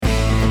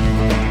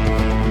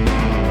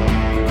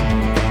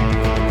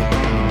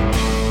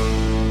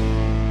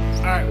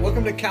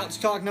to Couch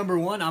Talk number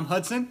 1. I'm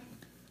Hudson.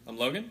 I'm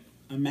Logan.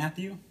 I'm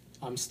Matthew.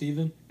 I'm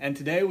Steven. And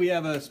today we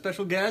have a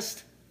special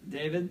guest,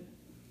 David.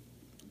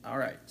 All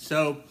right.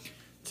 So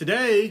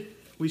today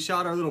we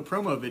shot our little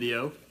promo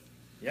video.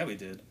 Yeah, we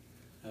did.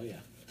 Oh, yeah.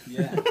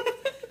 Yeah.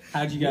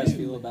 How'd you guys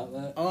feel about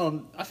that?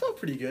 I felt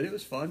pretty good. It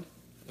was fun.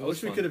 I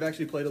wish we fun. could have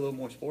actually played a little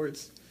more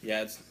sports.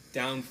 Yeah, it's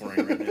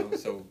downpouring right now,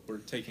 so we're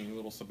taking a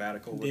little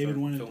sabbatical. With David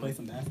our wanted to filming.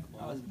 play some I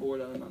basketball. was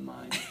bored out of my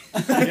mind.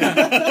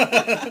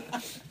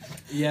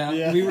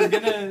 Yeah,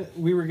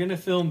 we were gonna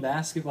film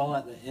basketball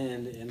at the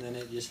end, and then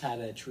it just had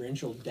a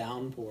torrential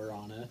downpour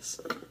on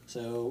us.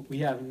 So we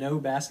have no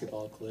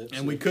basketball clips.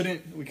 And we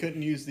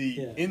couldn't use the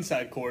Yeah.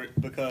 inside court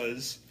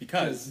because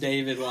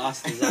David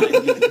lost his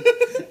ID.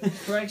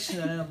 Correction,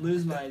 I didn't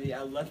lose my ID.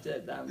 I left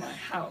it at my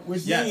house.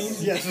 Which Yes.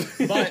 means yes.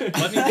 But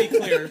let me be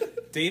clear,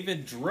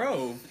 David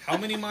drove how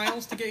many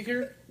miles to get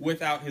here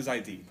without his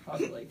ID?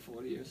 Probably like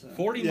 40 or so.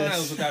 40 Yes.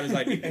 miles without his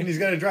ID. And he's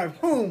gonna drive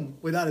home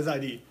without his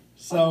ID.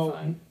 so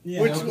Fine.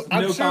 yeah. Which- No,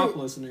 I'm no sure- comp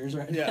listeners,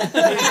 right? Yeah.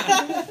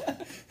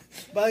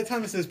 By the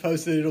time this is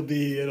posted, it'll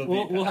be.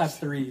 We'll have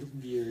 3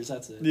 viewers.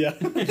 That's it. Yeah.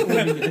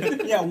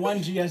 Yeah,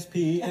 one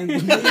GSP and me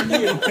and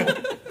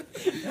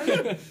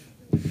you.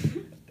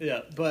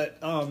 Yeah, but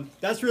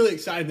that's really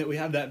exciting that we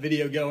have that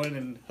video going,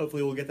 and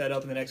hopefully we'll get that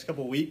up in the next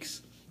couple of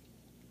weeks.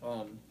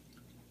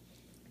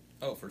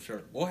 Oh, for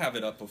sure. We'll have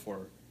it up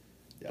before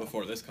Yeah.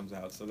 this comes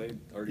out, so they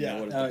already Yeah.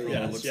 know what Oh, the yeah.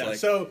 promo looks Yeah. like.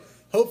 So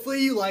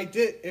hopefully you liked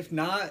it. If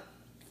not,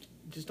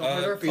 just don't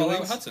hurt our call out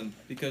feelings. Hudson,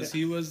 because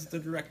he was the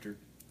director.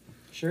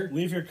 Sure.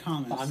 Leave your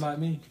comments. Fine by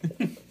me.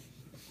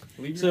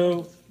 Leave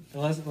your So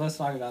let's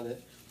talk about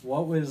it.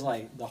 What was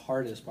like the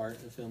hardest part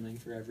of filming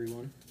for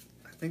everyone?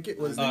 I think it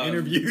was the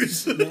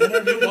interviews. The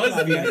interview It was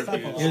the messed up a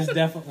interviews. It was lot.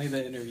 definitely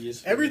the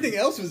interviews. for me. Everything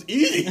else was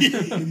easy.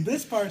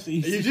 This part's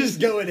easy. You just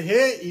go and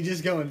hit. You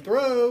just go and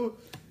throw.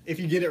 If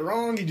you get it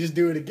wrong, you just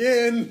do it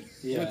again.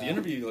 Yeah. With the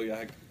interview,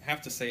 like, I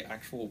have to say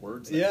actual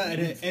words. that Yeah, you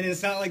and, need. and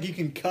it's not like you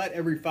can cut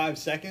every 5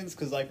 seconds,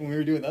 because like when we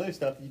were doing other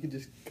stuff, you could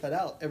just cut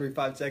out every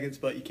 5 seconds,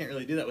 but you can't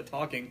really do that with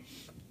talking.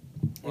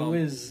 It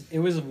was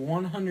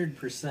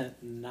 100%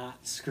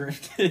 not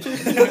scripted.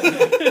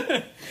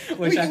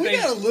 Which we I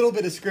think got a little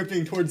bit of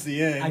scripting towards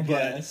the end, I but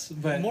guess,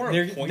 but More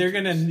they're pointers.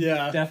 gonna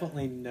Yeah.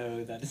 definitely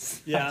know that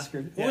it's Yeah. not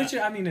scripted. Yeah. Which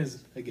I mean is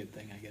a good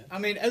thing, I guess. I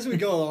mean, as we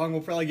go along,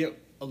 we'll probably get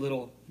a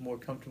little more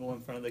comfortable in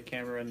front of the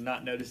camera and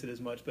not notice it as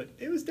much. But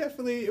it was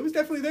definitely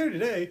there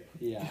today.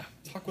 Yeah.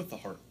 Talk with the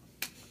heart.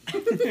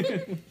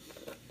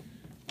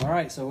 All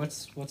right. So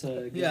what's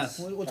a good What's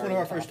one of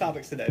our first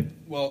topics today?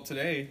 Well,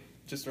 today,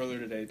 just earlier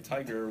today,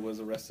 Tiger was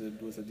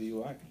arrested with a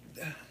DUI.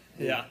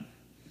 Yeah.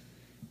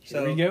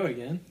 Here we go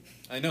again.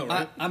 I know,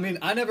 right? I mean,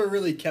 I never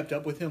really kept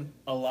up with him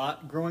a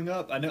lot growing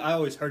up. I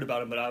always heard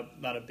about him, but I'm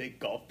not a big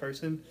golf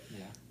person.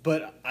 Yeah.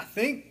 But I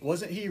think,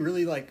 wasn't he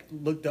really like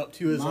looked up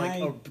to as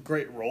like a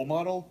great role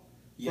model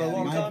for a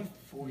long time?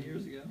 4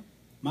 years ago.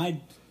 My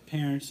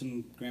parents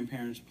and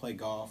grandparents play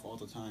golf all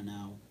the time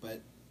now,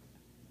 but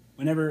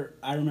whenever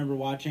I remember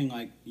watching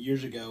like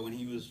years ago when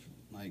he was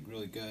like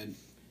really good,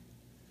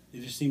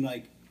 it just seemed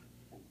like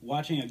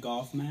watching a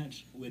golf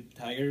match with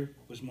Tiger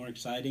was more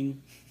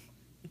exciting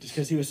just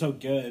because he was so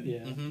good. Yeah.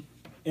 Mm-hmm.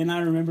 And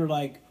I remember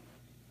like,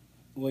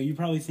 well, you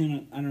probably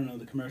seen, I don't know,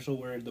 the commercial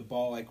where the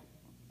ball like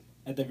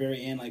at the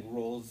very end like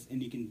rolls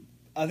and you can.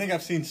 I think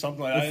I've seen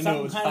something like that. I It's didn't know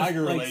it was some kind of,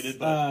 Tiger like, related,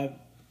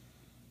 but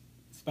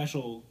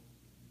special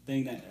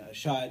thing that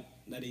shot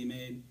that he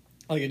made.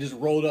 like it just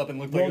rolled up and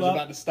looked like it Rolled was up.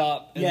 about to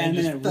stop, and Yeah, then and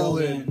then just it fell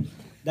rolled in. in.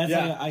 That's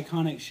Yeah. like an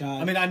iconic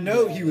shot. I mean, I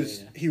know Yeah, he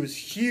yeah. was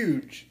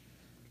huge.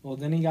 Well,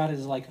 then he got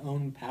his like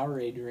own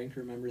Powerade drink.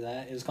 Remember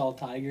that? It was called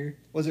Tiger.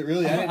 Was it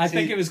really? I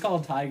think it was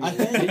called Tiger. I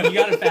think- You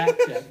got to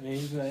fact check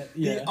me, but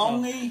yeah. The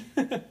only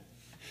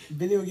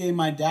video game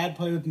my dad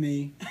played with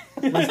me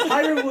was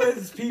Tiger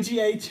Woods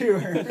PGA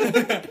Tour,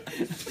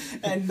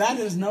 and that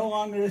is no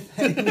longer a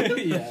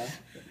thing. Yeah.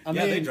 I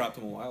Yeah, mean, they dropped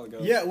him a while ago.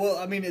 Yeah, well,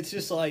 I mean, it's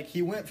just like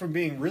he went from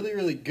being really,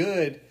 really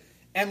good,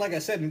 and like I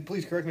said, and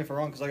please correct me if I'm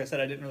wrong, because like I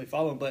said, I didn't really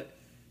follow him, but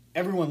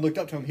everyone looked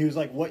up to him. He was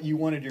like what you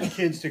wanted your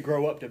kids to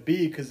grow up to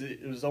be, because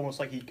it was almost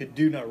like he could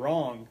do no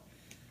wrong.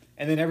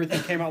 And then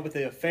everything came out with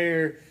the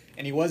affair,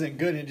 and he wasn't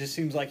good, and it just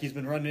seems like he's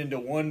been running into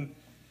one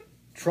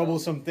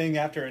troublesome thing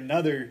after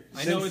another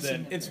I know since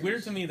then. it's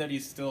weird to me that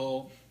he's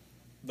still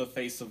the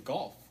face of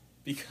golf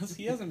because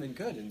he hasn't been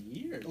good in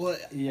years. Well,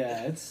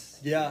 Yeah, it's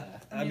yeah,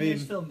 I mean,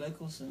 there's Phil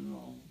Mickelson and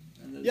all.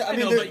 And there's- Yeah, I I mean,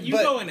 know, there- but you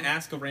but- go and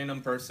ask a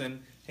random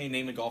person, "Hey,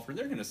 name a golfer."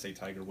 They're going to say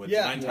Tiger Woods.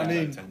 Yeah, 9 I times mean-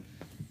 out of 10.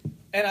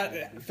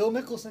 and Phil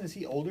Mickelson, is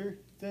he older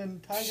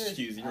than Tiger?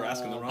 Excuse you, you're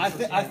asking the wrong I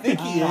person. think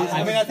he is.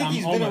 I mean, I think I'm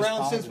he's been almost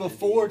around since positive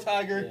before he is.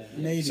 Tiger. Yeah.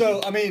 Maybe.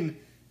 So, I mean,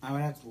 I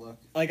would have to look.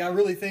 like, I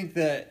really think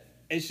that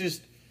it's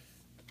just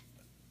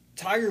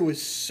Tiger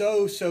was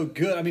so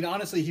good. I mean,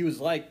 honestly, he was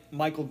like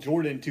Michael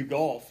Jordan to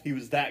golf. He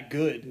was that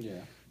good. Yeah.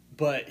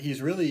 But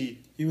he's really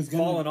He was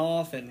gonna fallen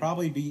off, and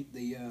probably beat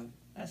the.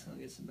 That's going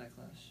to get some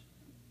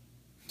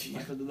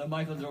backlash. The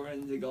Michael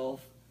Jordan to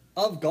golf.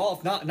 of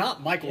golf,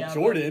 not Michael Yeah,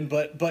 Jordan,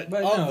 but but of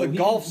no, the he-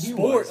 golf he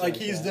sport. was Like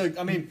like he's that. the.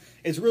 I mean,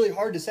 it's really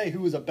hard to say who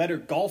was a better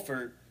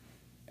golfer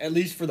at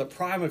least for the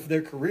prime of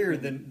their career,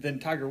 than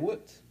Tiger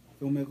Woods.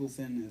 Phil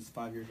Mickelson is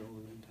 5 years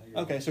older than Tiger.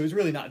 Okay, so he's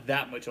really not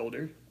that much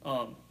older.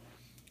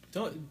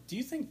 Do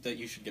you think that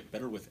you should get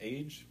better with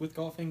age with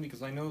golfing?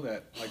 Because I know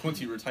that like once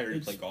you retire,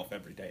 you play golf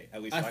every day.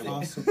 At least I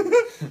will.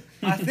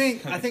 I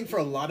think for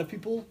a lot of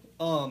people,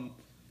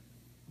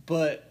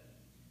 but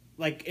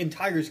like in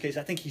Tiger's case,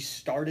 I think he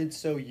started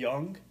so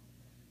young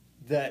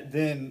that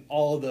then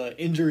all the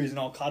injuries and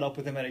all caught up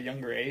with him at a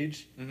younger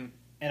age. Mm-hmm.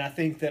 And I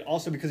think that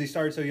also because he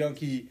started so young,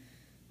 he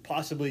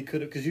possibly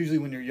could have, because usually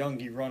when you're young,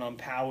 you run on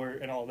power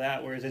and all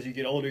that, whereas as you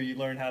get older, you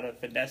learn how to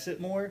finesse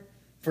it more.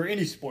 For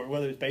any sport,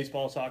 whether it's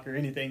baseball, soccer,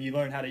 anything, you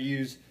learn how to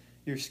use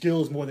your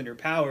skills more than your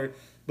power.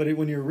 But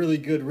when you're really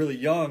good, really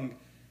young,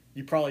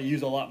 you probably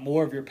use a lot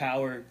more of your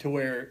power to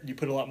where you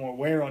put a lot more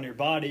wear on your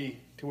body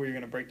to where you're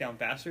going to break down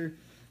faster.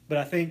 But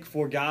I think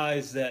for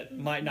guys that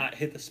might not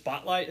hit the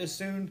spotlight as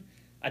soon,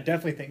 I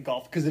definitely think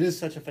golf, because it is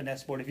such a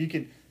finesse sport. If you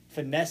can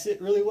finesse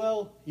it really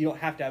well, you don't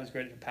have to have as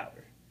great of a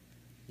power.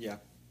 Yeah.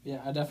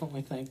 Yeah, I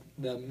definitely think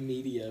the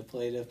media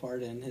played a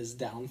part in his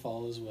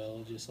downfall as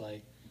well. Just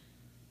like,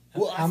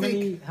 Well, how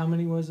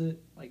many was it?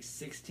 Like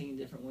 16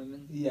 different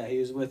women. Yeah, he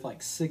was with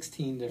like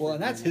 16 different. Well,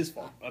 and that's women. his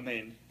fault. I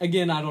mean,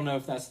 Again, I don't know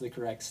if that's the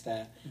correct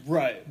stat,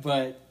 right.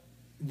 but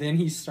then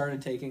he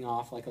started taking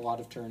off like a lot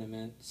of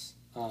tournaments.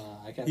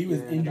 I kept He was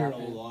hearing injured about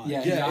a him. lot.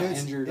 Yeah, he got it was,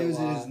 injured it was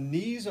a lot. his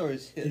knees or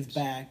his hips? His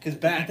back. His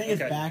back. I think his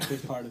okay. back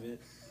was part of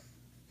it.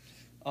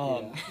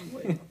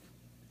 Yeah.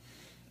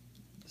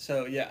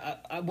 So yeah,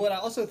 but I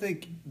also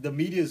think the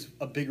media is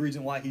a big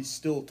reason why he's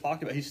still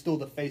talked about. He's still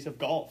the face of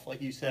golf,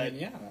 like you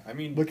said. I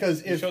mean,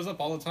 because he shows up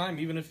all the time,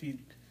 even if he's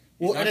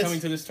and not it's- coming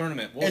to this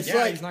tournament. Well, it's yeah,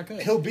 like he's not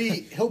good. He'll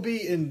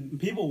be in.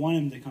 People want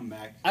him to come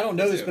back. I don't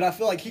know Me this, too. but I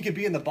feel like he could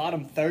be in the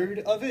bottom third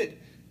of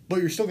it. But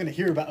you're still going to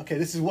hear about. Okay,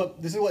 this is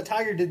what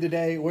Tiger did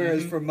today.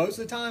 Whereas for most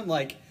of the time,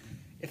 like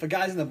if a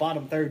guy's in the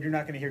bottom third, you're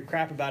not going to hear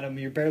crap about him.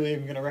 You're barely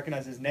even going to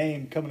recognize his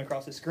name coming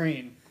across the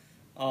screen.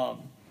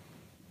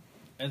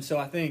 And so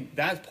I think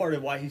that's part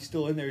of why he's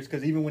still in there is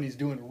because even when he's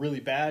doing really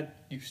bad,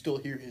 you still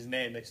hear his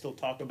name. They still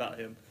talk about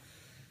him.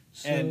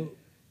 So,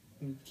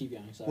 And- keep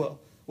going. Sorry. Well,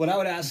 what I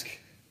would ask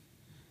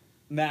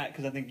Matt,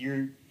 because I think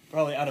you're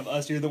probably out of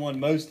us, you're the one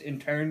most in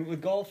turn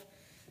with golf.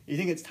 You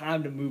think it's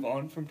time to move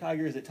on from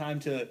Tiger? Is it time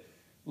to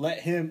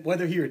let him,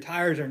 whether he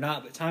retires or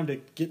not, but time to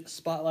get the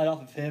spotlight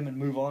off of him and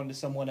move on to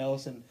someone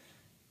else and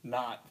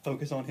not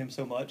focus on him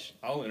so much?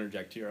 I'll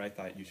interject here. I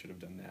thought you should have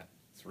done that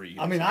 3 years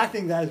I mean, ago. I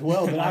think that as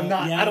well, but I'm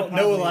not. Yeah, I don't know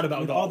a probably. lot about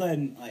with golf. all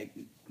the like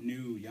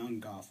new young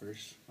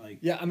golfers, like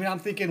Yeah, I mean, I'm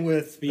thinking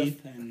with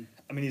Spieth and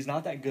I mean, he's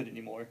not that good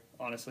anymore,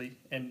 honestly,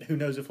 and who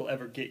knows if he'll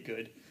ever get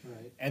good.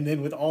 right. And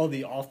then with all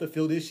the off the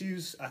field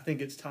issues, I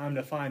think it's time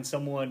to find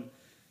someone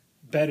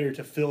better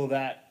to fill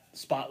that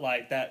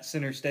spotlight, that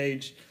center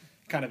stage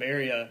kind of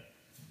area.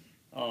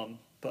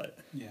 But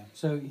yeah.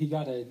 So he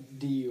got a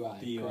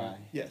DUI. DUI. correct,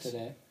 Yes.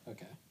 Today.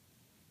 Okay.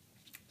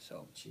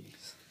 so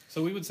Jeez.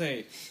 So we would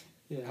say,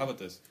 Yeah. how about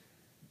this?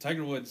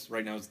 Tiger Woods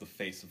right now is the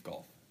face of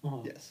golf. Uh-huh.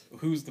 yes,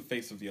 Who's the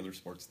face of the other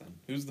sports then?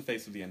 Who's the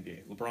face of the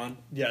NBA? LeBron?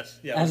 yes,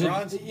 yeah. As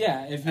LeBron's,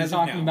 yeah, if you're as of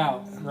talking now.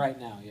 about right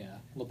now, yeah.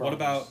 LeBron. What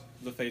about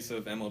the face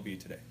of MLB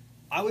today?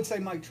 I would say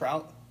Mike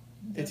Trout.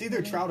 It's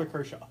either Trout or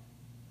Kershaw.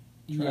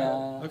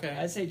 Yeah. Okay.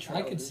 I'd say Trout.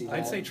 I could see that.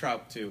 I'd say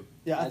Trout too.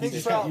 Yeah, I I think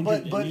think Trout. he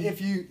But got injured,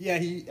 if you, yeah, I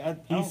He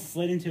don't,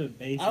 slid into a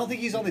base. I don't think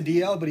he's on the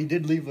DL, but he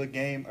did leave the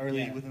game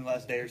early Yeah. within the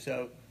last day or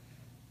so.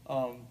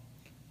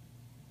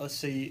 Let's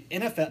see,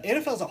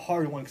 NFL's a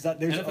hard one because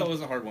there's NFL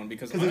is a hard one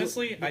because 'Cause it-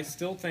 honestly, I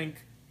still think,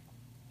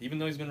 even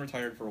though he's been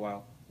retired for a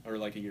while or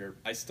like a year,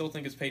 I still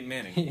think it's Peyton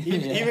Manning.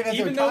 even as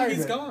even though he's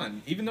retirement.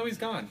 gone. Even though he's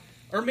gone.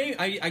 Or maybe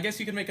I guess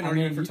you could make an I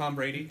argument mean, for Tom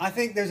Brady. I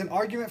think there's an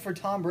argument for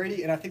Tom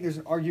Brady, and I think there's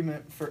an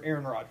argument for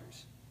Aaron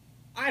Rodgers.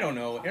 I don't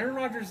know. Aaron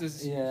Rodgers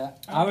is. Yeah,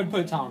 I would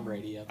put Tom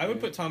Brady up. I would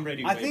there. put Tom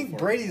Brady. I way think before.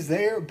 Brady's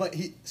there, but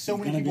so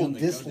He's many gonna be people on the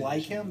GOAT dislike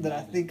edition him of that I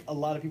Madden. think a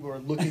lot of people are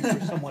looking for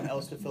someone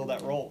else to fill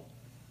that role.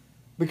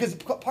 Because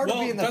part of Well,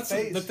 being the that's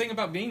face, the thing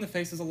about being the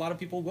face is a lot of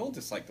people will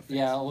dislike the face.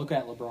 Yeah, look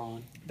at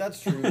LeBron.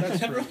 that's true. That's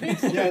true.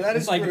 Yeah, that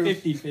is It's like true.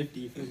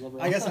 50-50 for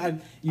LeBron. I guess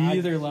you I'd-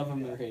 either love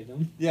him or hate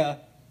him. Yeah.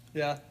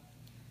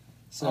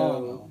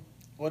 So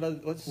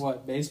What's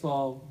what?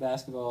 Baseball,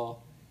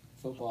 basketball,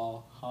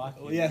 football, hockey.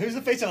 Well, yeah, who's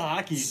the face of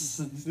hockey? This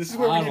is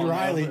where I we need don't know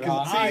Riley for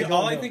because hockey. I See, don't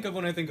all I know. think of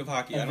when I think of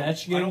hockey, I don't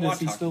Ovechkin, watch does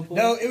he hockey. still play?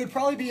 No, it would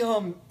probably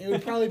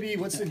be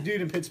what's the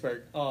dude in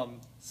Pittsburgh?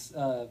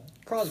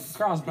 Crosby.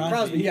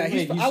 Crosby. Yeah, Wait,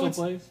 he's. he I still would.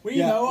 plays? We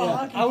know a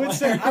hockey I would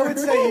player.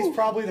 say he's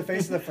probably the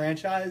face of the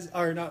franchise,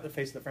 or not the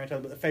face of the franchise,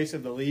 but the face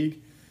of the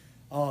league.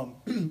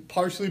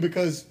 Partially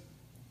because,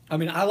 I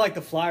mean, I like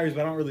the Flyers,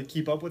 but I don't really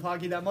keep up with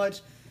hockey that much.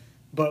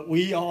 But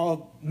we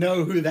all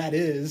know who that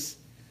is.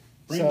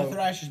 Bring So- the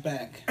Thrashers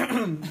back.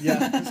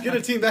 Yeah, let's get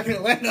a team back in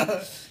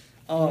Atlanta.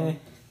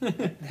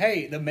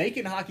 Hey, the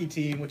Macon hockey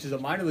team, which is a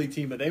minor league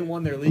team, but they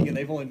won their league and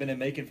they've only been in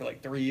Macon for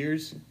like 3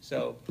 years.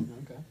 So,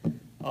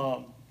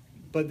 Okay.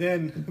 but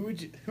then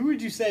who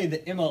would you say the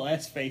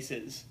MLS face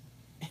is?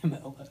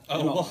 MLS.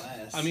 Oh, well,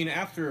 MLS. I mean,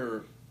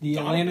 after The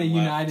Donovan Atlanta left-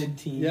 United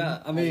team.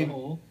 Yeah, I as mean- a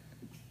whole.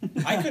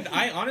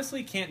 I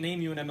honestly can't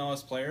name you an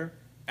MLS player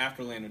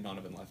after Landon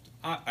Donovan left.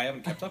 I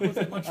haven't kept up with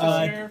it much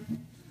this year.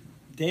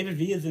 David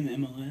Villa's in the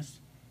MLS.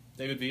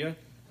 David Villa?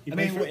 He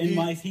played for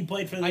He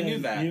played for I knew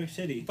that. New York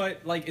City.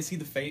 But, like, is he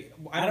the face?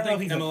 I I don't don't know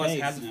think if he's a MLS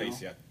face, has a no.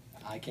 face yet.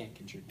 I can't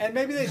contribute. And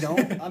maybe they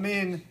don't. I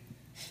mean,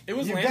 It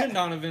was You've Landon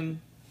got-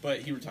 Donovan, but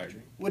he retired.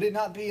 would it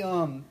not be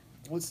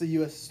what's the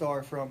U.S.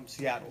 star from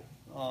Seattle?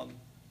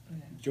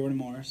 Jordan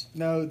Morris,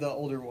 No, the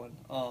older one.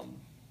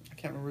 I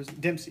can't remember his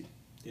Dempsey.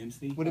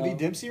 Dempsey. Would it be Oh.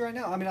 Dempsey right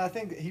now? I mean, I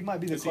think he might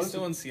be the Is he closest.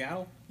 still in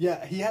Seattle?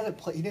 Yeah, he hasn't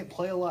play, he didn't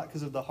play a lot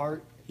because of the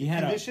heart He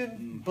had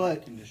condition, a but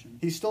heart condition.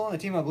 he's still on the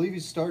team. I believe he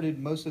started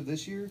most of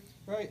this year,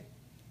 right?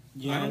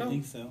 Yeah, I I don't know.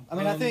 think so. I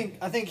mean,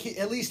 I think he,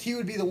 at least he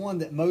would be the one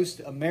that most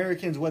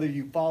Americans, whether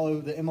you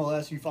follow the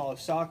MLS, you follow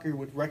soccer,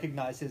 would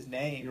recognize his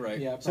name. You're right.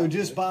 Yeah, So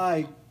just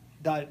probably.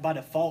 by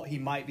default, he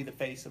might be the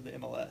face of the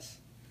MLS.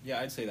 Yeah,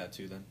 I'd say that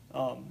too then.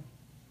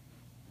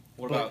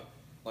 What But- about,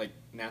 like,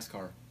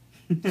 NASCAR?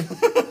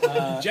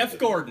 Jeff Jeff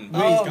Gordon.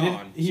 Oh, He's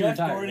gone. He Jeff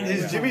retired. Gordon right?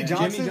 Is Jimmy Yeah.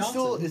 Johnson, Jimmy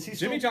still? Johnson. Is he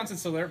still? Jimmy Johnson's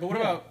still there, but what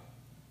Yeah.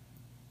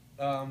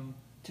 about...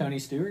 Tony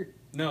Stewart.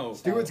 No.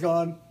 Stewart's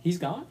gone. He's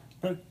gone.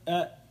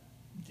 Uh,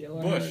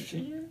 Dale Bush.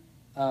 Earnhardt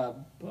Jr.? Uh,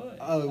 But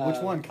Oh,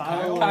 which one?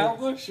 Kyle. Kyle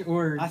Bush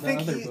or I the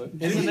think other he- Bush?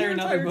 did Isn't he there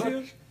another retire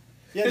Bush? too?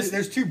 Yeah,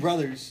 there's two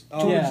brothers.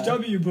 George Yeah.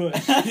 W.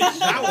 Bush.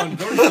 That one,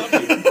 George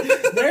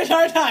W. there's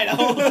our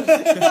title.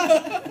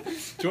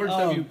 George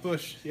W.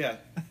 Bush. Yeah.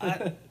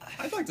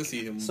 I'd like to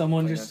see him.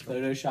 Someone play just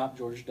NASCAR. photoshopped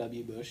George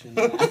W. Bush in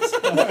the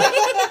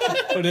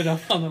NASCAR. Put it up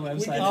on the we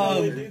website. can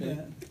totally and do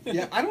everything. that.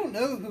 Yeah, I don't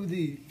know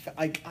who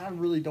I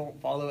really don't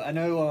follow. I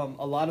know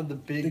a lot of the The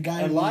big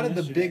guy a who lot won of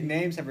the yesterday. big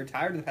names have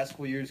retired in the past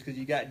couple of years because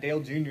you got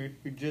Dale Jr.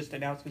 who just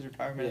announced his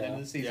retirement at the end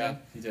of the season. Yeah,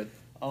 he did.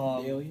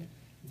 Dale, yeah.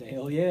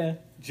 Dale, yeah.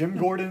 Jim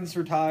Gordon's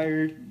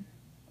retired.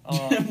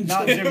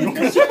 Not Jim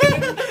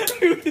Gordon.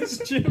 Who is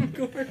Jim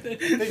Gordon?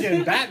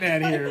 Thinking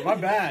Batman here. My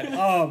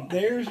bad.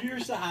 There's your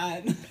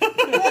sign.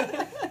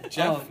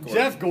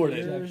 Jeff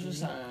Gordon. There's a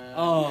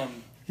sign.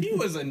 He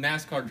was a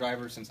NASCAR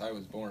driver since I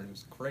was born. It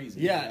was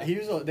crazy. Yeah, he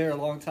was there a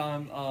long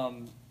time.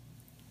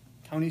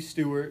 Tony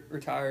Stewart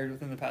retired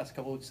within the past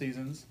couple of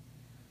seasons.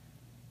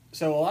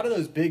 So a lot of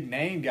those big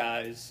name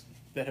guys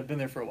that have been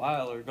there for a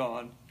while are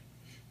gone.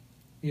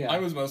 Yeah. I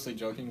was mostly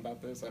joking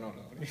about this. I don't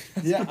know.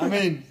 Yeah, I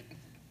mean,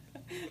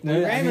 No,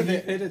 we I ran mean, with you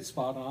it. hit it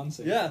spot on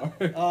so Yeah.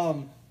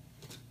 far.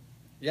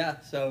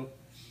 Yeah. So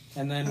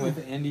And then with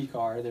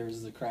IndyCar, there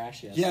was the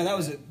crash yesterday. yeah, that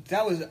was.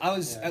 I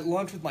was Yeah. at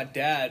lunch with my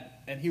dad,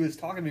 and he was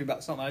talking to me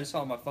about something. I just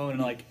saw on my phone,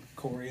 and like,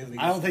 Corey.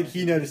 I don't think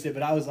he noticed it,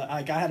 but I was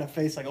like, I had a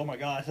face like, oh my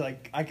gosh,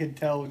 like I could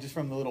tell just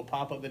from the little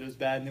pop up that it was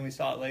bad, and then we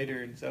saw it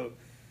later, and so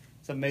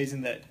it's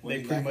amazing that What they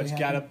exactly pretty much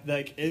got happened? up.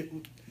 Like it,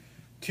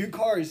 two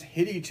cars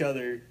hit each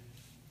other,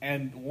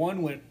 and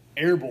one went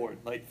airborne,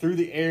 like through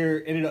the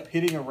air, ended up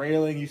hitting a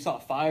railing. You saw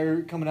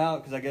fire coming out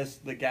because I guess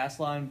the gas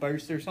line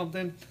burst or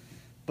something.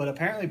 But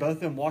apparently both of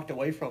them walked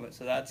away from it,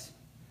 so that's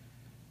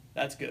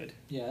good.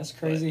 Yeah, it's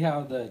crazy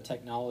how the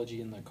technology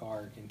in the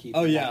car can keep.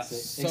 Oh, you yeah, safe,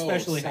 so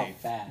especially how safe.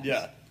 fast.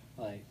 Yeah.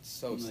 Like,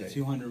 So Like safe.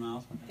 200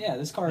 miles per hour. yeah,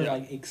 this car Yeah.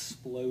 like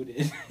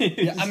exploded.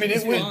 Yeah, I mean, it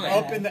It's went fine.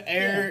 up in the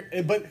air,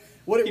 but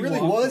what it He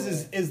really walked was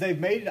away. is they've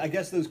made, I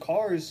guess, those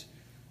cars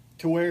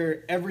to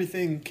where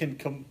everything can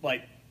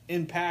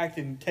impact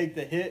and take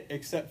the hit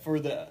except for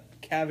the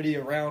cavity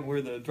around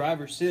where the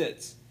driver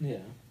sits. Yeah.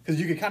 Because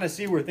you could kind of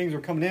see where things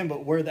were coming in,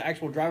 but where the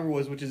actual driver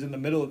was, which is in the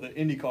middle of the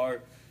Indy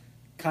car,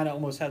 kind of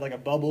almost had like a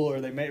bubble, or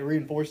they may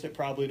reinforced it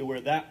probably to where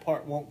that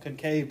part won't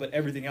concave, but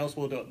everything else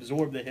will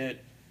absorb the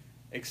hit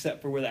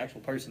except for where the actual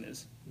person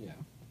is. Yeah.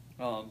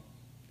 Yeah,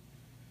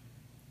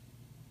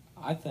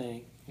 I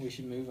think we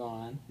should move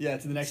on to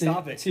the next to,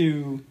 topic.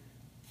 to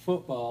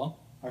football.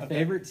 Our Okay.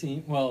 favorite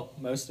team. Well,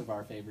 most of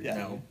our favorite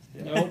Yeah. team.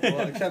 Yeah.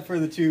 Well, except for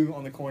the two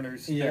on the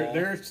corners. Yeah.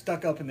 They're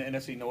stuck up in the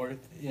NFC North.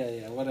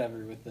 Yeah,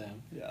 whatever with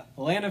them. Yeah.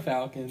 Atlanta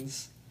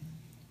Falcons.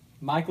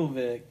 Michael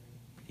Vick.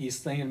 He's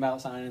thinking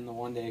about signing the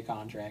one-day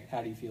contract.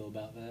 How do you feel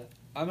about that?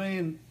 I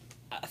mean,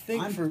 I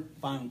think I'm for...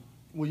 fine.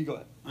 Well, you go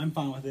ahead. I'm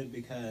fine with it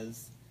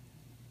because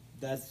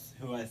that's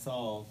who I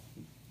saw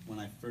when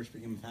I first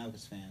became a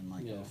Falcons fan,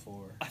 like Yeah.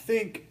 before. I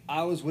think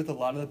I was with a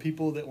lot of the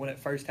people that when it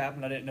first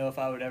happened, I didn't know if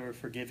I would ever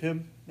forgive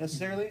him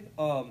necessarily.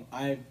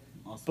 I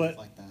also But was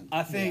like that.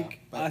 I think Yeah,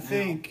 but I now-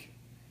 think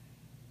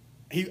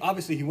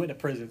he went to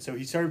prison, so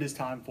he served his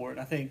time for it.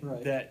 And I think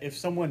Right. that if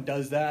someone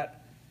does that,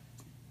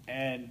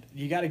 and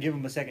you got to give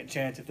them a second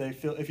chance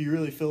if you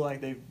really feel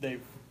like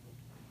they've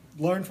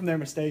learned from their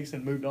mistakes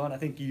and moved on. I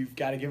think you've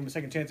got to give them a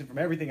second chance. And from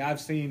everything I've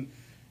seen,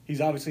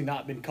 he's obviously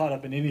not been caught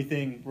up in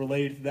anything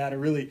related to that or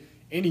really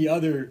any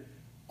other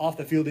off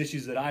the field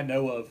issues that I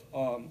know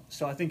of.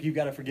 So I think you've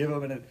got to forgive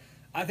him, and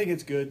I think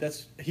it's good.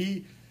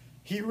 He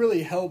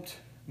really helped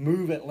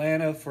move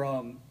Atlanta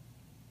from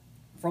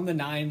the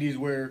 90s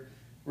where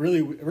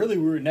really we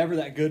were never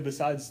that good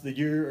besides the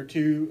year or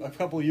two, a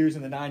couple of years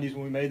in the 90s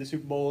when we made the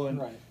Super Bowl and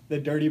Right. the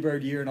Dirty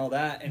Bird year and all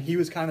that. And he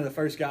was kind of the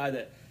first guy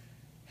that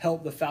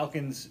helped the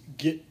Falcons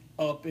get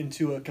up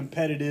into a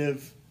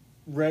competitive,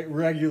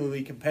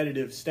 regularly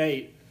competitive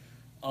state.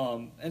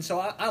 And so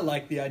I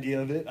like the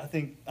idea of it. I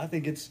think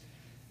it's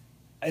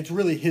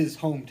really his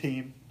home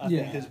team. I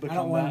think has become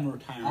I don't want that. him to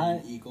retire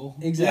an Eagle.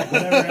 Exactly.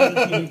 Whatever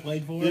other team he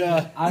played for.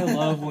 Yeah. I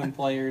love when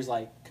players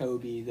like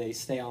Kobe, they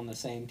stay on the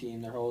same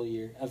team their whole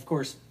year. Of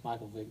course,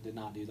 Michael Vick did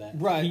not do that.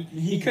 Right.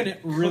 He couldn't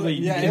really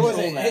Yeah, control it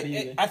was. that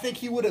either. I think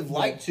he would have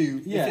liked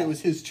to Yeah. if it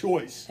was his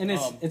choice. And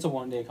it's a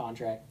one-day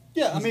contract.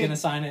 Yeah, He's I mean, going to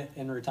sign it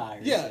and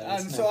retire. yeah,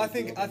 it's and no so I big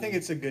think deal to I think me.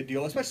 it's a good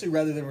deal, especially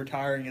rather than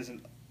retiring as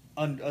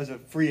a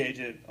free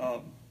agent.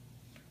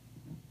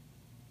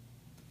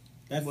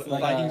 That's What,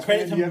 like Vikings credit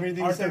fan, to do you have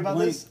anything to say Arthur about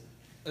Blank. this?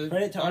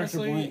 Credit to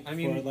honestly, Arthur Blank I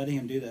mean, for letting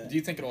him do that. Do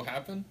you think it'll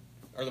happen?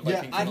 Are the Yeah,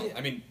 Vikings? I-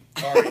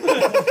 Sorry,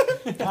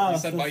 I you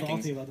said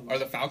Vikings. About the Are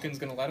the Falcons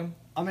going to let him?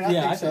 I mean, I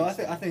Yeah, think I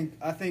so. think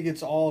I think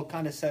it's all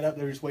kind of set up.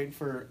 They're just waiting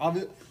for.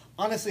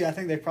 Honestly, I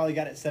think they probably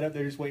got it set up.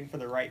 They're just waiting for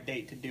the right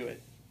date to do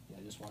it. Yeah,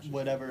 just watch it.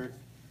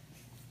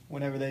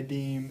 Whenever they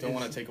deem. Don't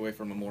want to take away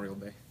from Memorial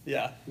Day.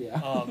 Yeah.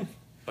 Yeah.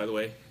 By the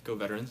way, go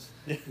Veterans.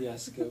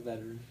 Yes, go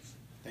Veterans.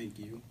 Thank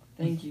you.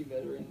 Thank you,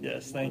 veteran.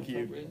 Yes, thank you.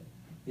 Appropriate.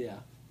 Yeah.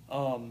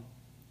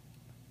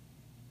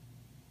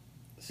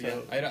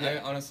 So Yeah, I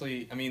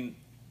honestly, I mean,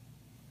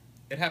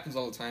 it happens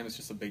all the time. It's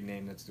just a big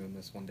name that's doing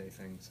this one day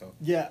thing. So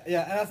yeah,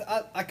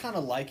 and I kind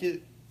of like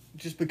it,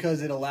 just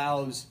because it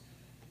allows.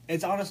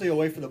 It's honestly a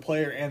way for the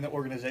player and the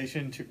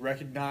organization to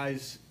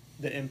recognize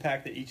the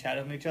impact that each had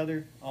on each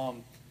other.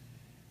 And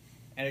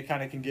it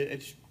kind of can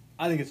get.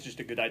 I think it's just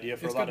a good idea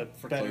for it's a lot good of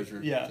for better. closure.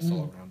 Yeah. just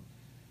all around.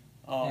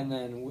 And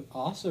then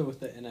also with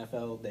the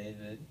NFL,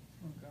 David,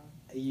 Oh god.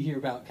 you hear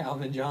about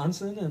Calvin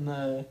Johnson and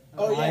the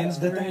Oh, yeah, Lions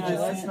the free thing I agent?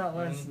 just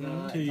Let's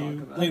not to you.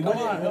 talk about Wait, it. what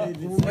Come on, did-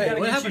 We what gotta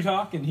what get happened? you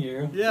talking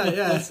here. Yeah,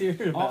 yeah. Let's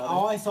hear about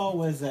all I saw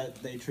was that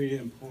they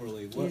treated him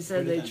poorly. He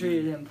said they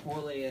treated him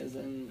poorly, as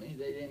in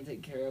they didn't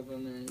take care of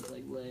him and his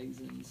legs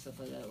and stuff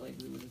like that.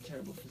 Like it was a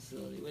terrible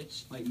facility,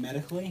 which like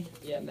medically.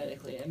 yeah,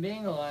 medically. And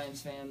being a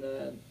Lions fan,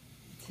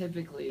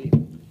 typically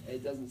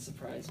it doesn't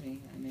surprise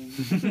me. I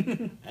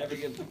mean, every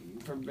good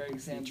for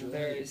example,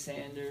 Barry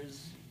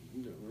Sanders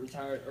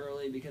retired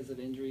early because of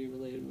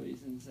injury-related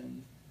reasons,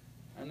 and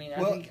I mean,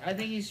 I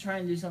think he's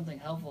trying to do something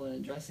helpful in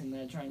addressing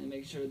that, trying to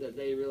make sure that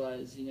they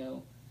realize,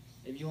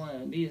 if you want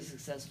to be a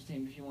successful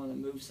team, if you want to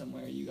move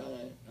somewhere, you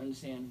gotta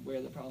understand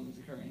where the problem is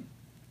occurring.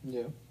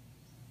 Yeah.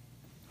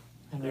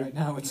 And right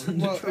now it's in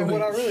Well, Detroit. and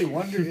what I really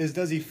wonder is,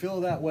 does he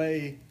feel that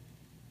way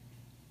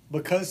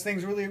because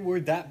things really were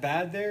that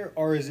bad there,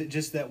 or is it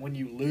just that when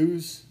you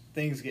lose,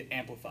 things get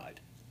amplified?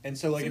 And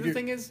so, like, See, if the you're,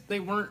 thing is, they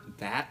weren't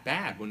that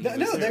bad when he no,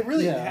 was they there.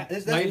 really. Yeah.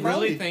 That's I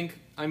probably- really think.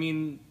 I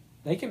mean,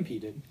 They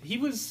competed. he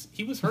was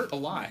hurt a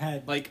lot, Yeah.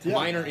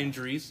 minor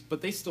injuries,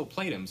 but they still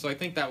played him. So I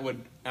think that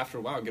would, after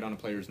a while, get on a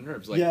player's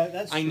nerves. Like, Yeah,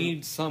 that's I true.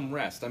 need some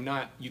rest.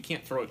 You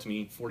can't throw it to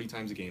me 40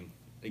 times a game,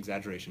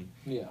 exaggeration,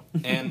 Yeah.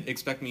 and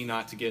expect me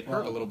not to get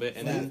hurt a little bit,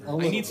 and then A I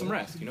little need some bit.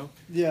 rest.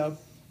 Yeah.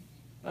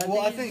 But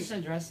Well, I I think he's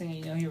think- just addressing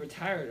it. He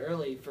retired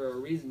early for a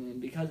reason, and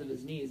because of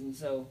his knees, and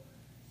so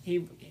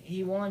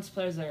he wants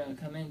players that are going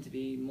to come in to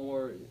be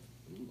more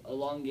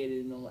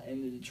elongated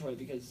in the Detroit,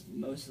 because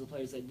most of the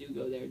players that do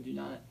go there do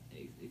not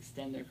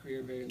extend their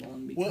career very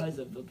long because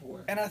of the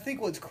poor. And I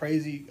think what's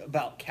crazy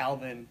about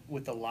Calvin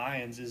with the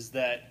Lions is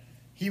that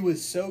he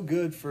was so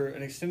good for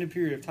an extended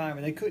period of time,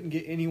 and they couldn't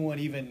get anyone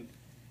even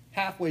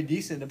halfway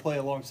decent to play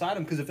alongside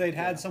him. Because if they'd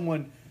had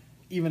someone,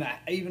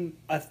 even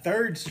a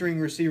third string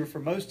receiver for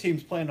most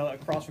teams playing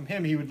across from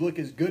him, he would look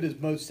as good as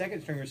most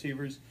second string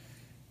receivers.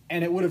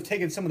 And it would have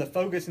taken some of the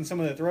focus and some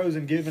of the throws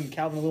and given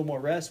Calvin a little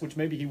more rest, which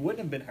maybe he wouldn't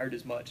have been hurt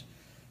as much.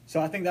 So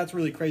I think that's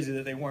really crazy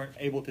that they weren't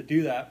able to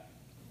do that.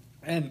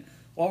 And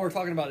while we're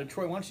talking about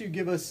Detroit, why don't you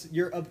give us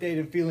your update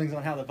and feelings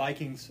on how the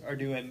Vikings are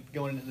doing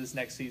going into this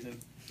next season?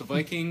 The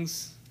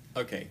Vikings.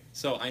 Okay,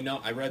 so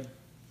I read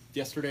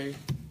yesterday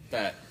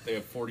that they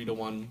have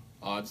 40-1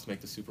 odds to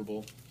make the Super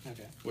Bowl,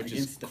 Okay. which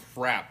Against is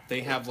crap.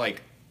 They have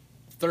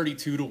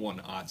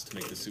 32-1 odds to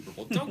make the Super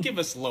Bowl. Don't give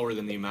us lower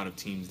than the amount of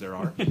teams there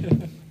are.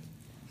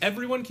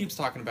 Everyone keeps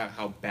talking about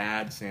how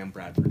bad Sam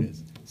Bradford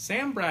is.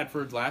 Sam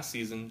Bradford last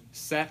season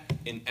set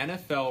an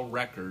NFL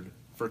record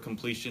for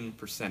completion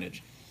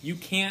percentage. You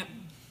can't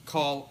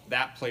call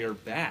that player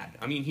bad.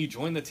 I mean, he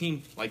joined the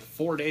team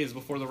 4 days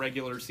before the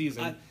regular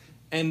season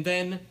and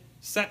then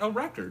set a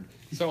record.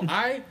 So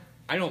I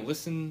don't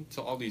listen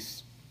to all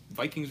these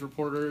Vikings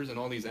reporters and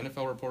all these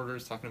NFL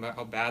reporters talking about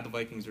how bad the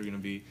Vikings are going to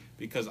be,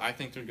 because I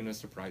think they're going to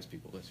surprise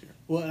people this year.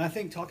 Well, and I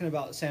think talking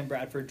about Sam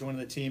Bradford joining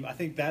the team, I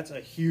think that's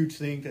a huge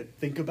thing to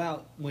think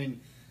about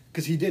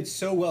because he did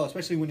so well,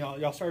 especially when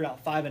y'all started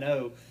out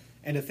 5-0,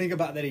 and to think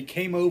about that he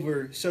came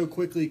over so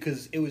quickly,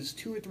 because it was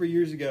 2 or 3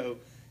 years ago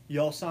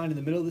y'all signed in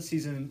the middle of the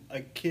season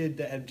a kid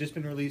that had just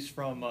been released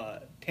from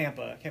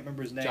Tampa. I can't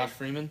remember his name. Josh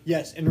Freeman?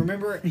 Yes, and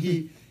remember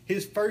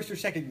his first or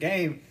second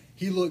game,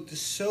 he looked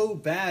so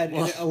bad,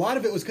 and a lot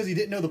of it was because he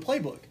didn't know the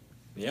playbook.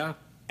 Yeah.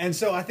 And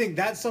so I think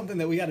that's something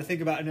that we got to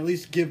think about and at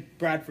least give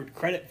Bradford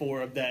credit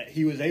for, that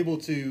he was able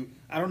to,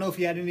 I don't know if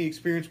he had any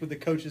experience with the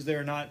coaches there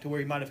or not, to where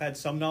he might have had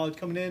some knowledge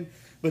coming in,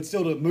 but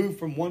still to move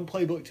from one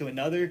playbook to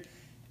another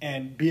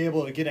and be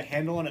able to get a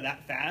handle on it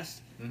that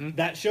fast.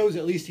 that shows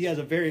at least he has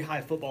a very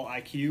high football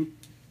IQ.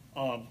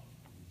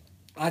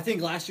 I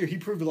think last year he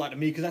proved a lot to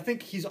me because I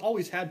think he's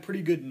always had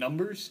pretty good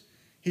numbers.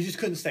 He just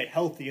couldn't stay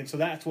healthy, and so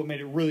that's what made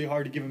it really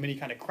hard to give him any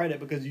kind of credit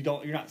because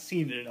you're not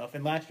seeing it enough.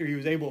 And last year he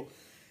was able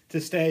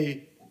to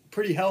stay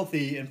pretty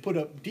healthy and put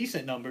up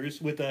decent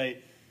numbers with an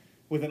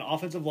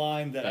offensive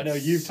line that I know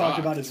you've talked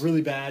about is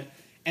really bad.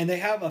 And they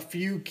have a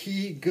few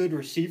key good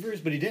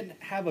receivers, but he didn't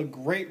have a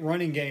great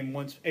running game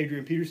once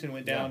Adrian Peterson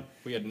went down.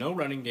 We had no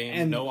running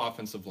game, no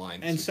offensive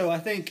line. And so I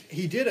think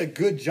he did a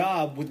good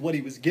job with what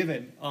he was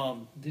given.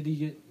 Did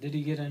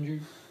he get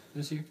injured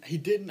this year? He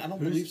didn't. I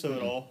don't believe so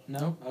at all.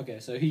 No? Okay,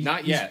 so he's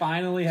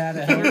finally had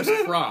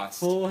a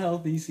full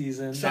healthy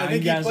season. So I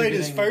think he played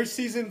his first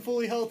season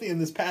fully healthy, and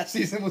this past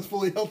season was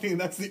fully healthy, and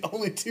that's the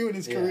only two in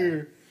his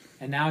career.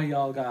 And now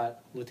y'all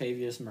got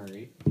Latavius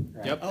Murray.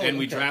 Right? Yep, and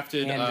we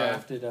drafted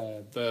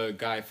the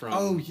guy from...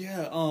 Oh,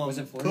 yeah. Was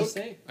it Florida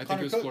State? I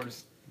think it was Florida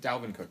State.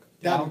 Dalvin Cook.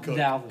 Dalvin Cook.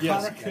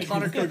 Yes.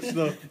 Connor Cook's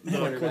the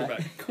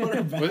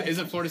quarterback. Is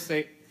it Florida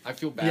State? I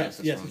feel bad.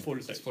 Yes, it's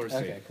Florida State. It's Florida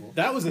State. Okay, cool.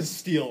 That was a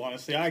steal,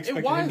 honestly. I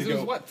expected him to go. It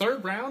was what,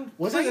 third round?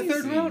 Was it the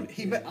third round?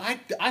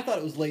 I thought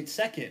it was late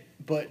second,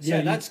 but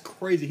that's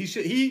crazy.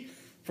 He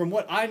from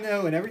what I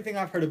know and everything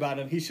I've heard about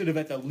him, he should have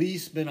at the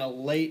least been a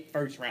late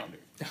first rounder.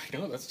 I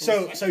know that's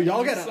so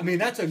y'all got. I mean,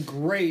 that's a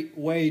great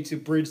way to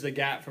bridge the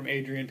gap from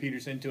Adrian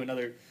Peterson to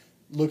another.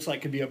 Looks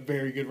like could be a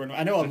very good runner.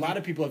 I know a lot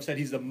of people have said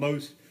he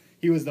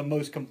was the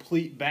most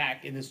complete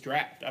back in this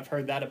draft. I've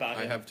heard that about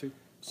him. I have too.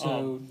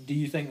 So, do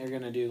you think they're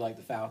going to do like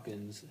the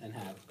Falcons and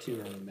have two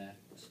running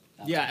backs?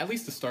 Yeah, at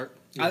least to start.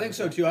 I think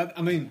so too.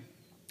 I mean,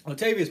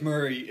 Latavius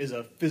Murray is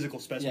a physical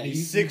specimen. Yeah,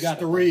 he's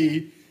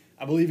 6'3".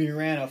 I believe he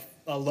ran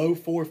a low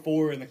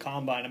 4.4 in the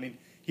combine. I mean,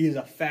 he is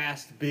a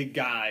fast, big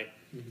guy.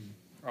 Mm-hmm.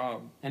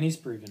 And he's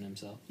proven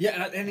himself.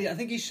 Yeah, and I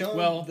think he's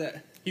shown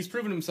that he's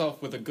proven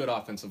himself with a good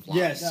offensive line.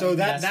 Yes, so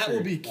that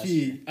will be That's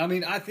key. true. I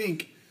mean, I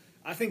think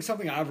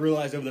something I've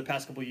realized over the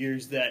past couple of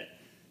years that,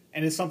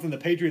 and it's something the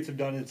Patriots have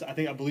done.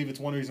 I believe it's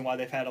one reason why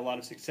they've had a lot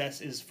of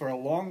success is for a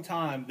long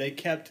time they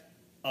kept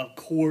a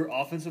core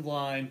offensive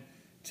line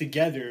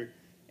together,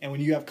 and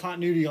when you have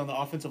continuity on the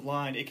offensive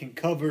line, it can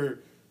cover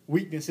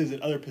weaknesses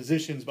at other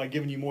positions by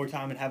giving you more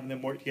time and having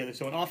them work together.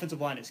 So an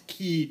offensive line is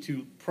key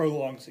to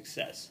prolonged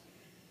success.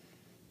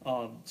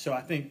 So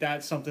I think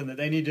that's something that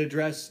they need to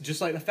address.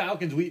 Just like the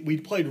Falcons, we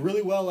played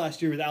really well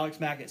last year with Alex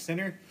Mack at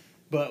center,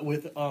 but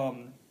with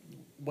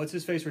what's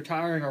his face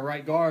retiring our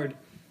right guard,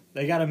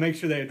 they got to make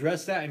sure they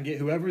address that and get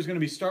whoever's going to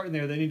be starting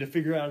there. They need to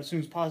figure out as soon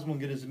as possible and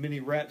get as many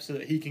reps so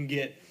that he can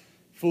get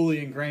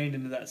fully ingrained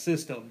into that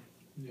system.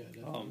 Yeah,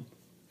 definitely.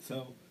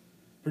 So,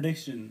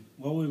 prediction: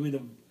 what would be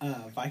the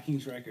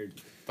Vikings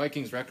record?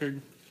 Vikings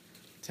record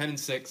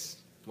 10-6,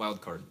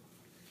 wild card.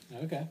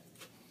 Okay.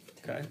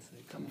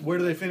 Where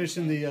do they finish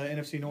in the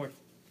NFC North?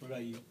 What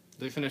about you?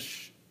 They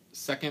finish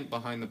second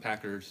behind the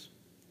Packers.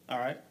 All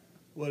right.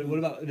 What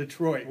about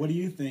Detroit? What do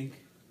you think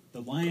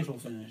the Lions will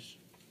finish?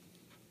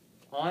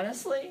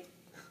 Honestly,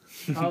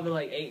 probably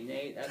like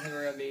 8-8. I think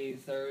we're gonna be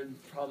third,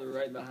 probably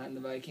right behind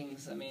the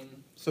Vikings. I mean,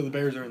 So the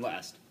Bears are in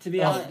last. to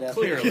be honest,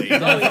 Clearly.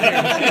 But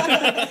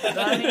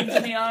I mean,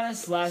 to be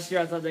honest, last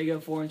year I thought they'd go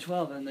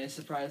 4-12, and they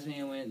surprised me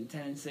and went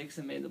 10-6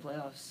 and made the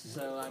playoffs.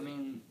 So I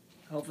mean,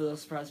 hopefully they'll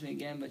surprise me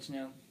again. But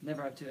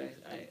never have too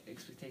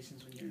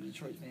expectations when you're a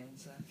Detroit fan.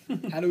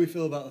 So How do we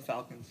feel about the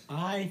Falcons?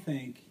 I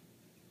think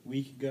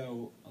we could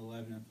go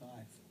 11-5.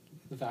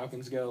 The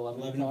Falcons go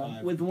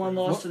 11-5. with one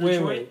loss to Wait,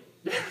 Detroit.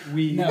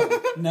 We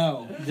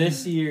No.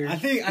 this year. I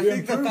think We the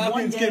improved Falcons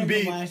one game can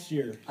beat. from last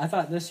year. I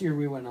thought this year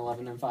we went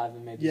 11-5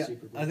 and made the Yeah,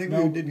 Super Bowl. I think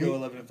No, we did go we-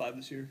 11-5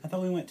 this year. I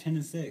thought we went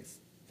 10-6.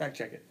 Fact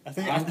check it. I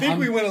I'm- think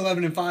we went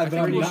 11-5, but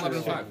I'm pretty not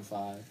sure sure.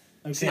 11-5.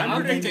 Okay, See, I'm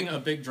I'm predicting a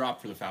big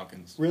drop for the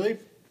Falcons. Really?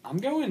 I'm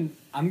going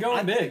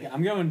big.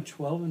 I'm going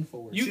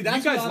 12-4. You See,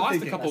 guys that's what I'm lost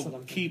thinking. a That's what couple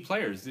I'm key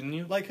players, didn't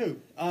you? Like who?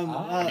 I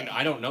mean,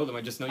 I don't know them.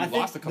 I just know you I think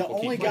lost a couple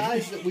the only key players.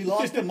 guys that we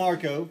lost to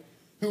Marco,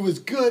 who was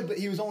good, but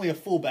he was only a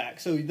fullback,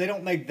 so they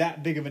don't make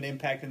that big of an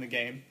impact in the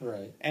game.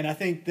 Right. And I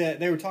think that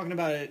they were talking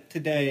about it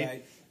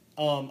today.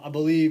 Right. I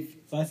believe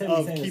So I said we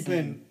of say the keeping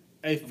same.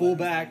 a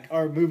fullback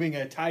or moving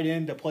a tight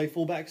end to play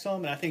fullback some,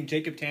 and I think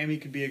Jacob Tamme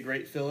could be a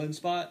great fill-in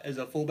spot as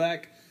a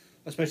fullback,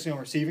 especially on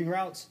receiving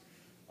routes.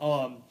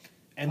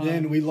 And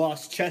then we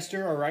lost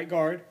Chester, our right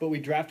guard, but we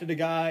drafted a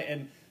guy,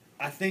 and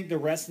I think the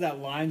rest of that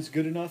line's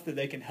good enough that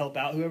they can help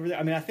out whoever they.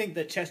 I mean, I think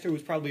that Chester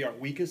was probably our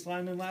weakest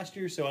lineman last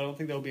year, so I don't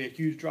think there'll be a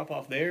huge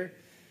drop-off there.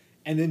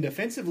 And then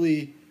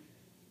defensively,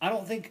 I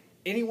don't think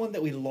anyone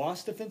that we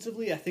lost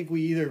defensively, I think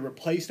we either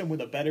replaced them with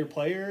a better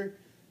player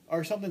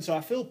or something. So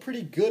I feel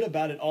pretty good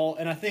about it all.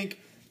 And I think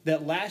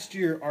that last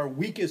year our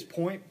weakest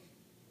point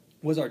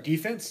was our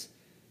defense,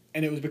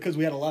 and it was because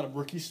we had a lot of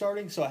rookies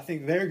starting. So I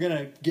think they're going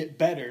to get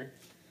better.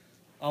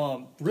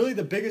 Really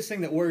the biggest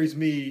thing that worries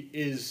me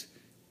is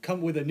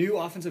come with a new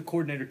offensive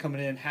coordinator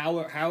coming in. How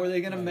are they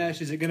going to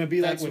mesh? Is it going to be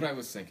That's like what I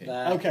was thinking.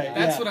 Okay,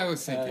 That's yeah. what I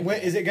was thinking.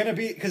 Is it going to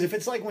be because if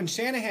it's like when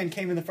Shanahan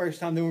came in the first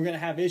time, then we're going to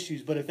have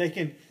issues. But if they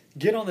can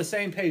get on the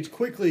same page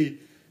quickly,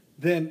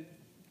 then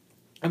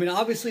I mean,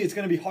 obviously it's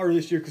going to be harder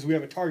this year because we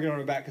have a target on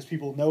our back because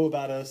people know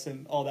about us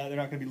and all that. They're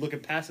not going to be looking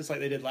past us like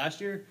they did last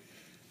year.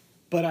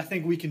 But I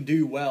think we can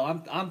do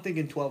well. I'm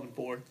thinking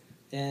 12-4.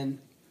 And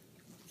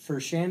for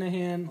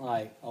Shanahan,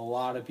 like, a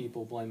lot of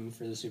people blame him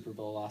for the Super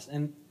Bowl loss.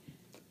 And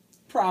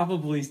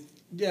probably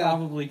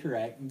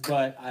correct.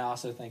 But I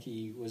also think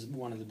he was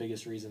one of the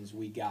biggest reasons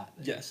we got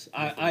there. Yes,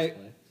 I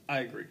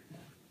agree.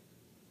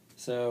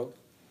 So,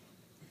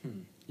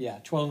 yeah,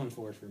 12-4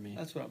 for me.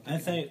 That's what I'm thinking.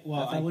 I say,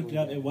 well, I looked it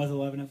up. It was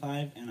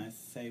 11-5, and I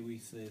say we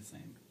stay the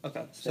same.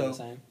 Okay, Stay the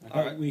same. Okay.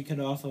 all right. We could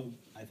also,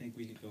 I think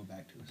we could go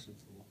back to the Super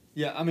Bowl.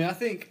 Yeah, I mean, I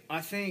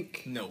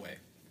think, No way.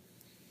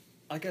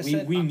 like I We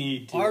said,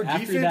 need to. our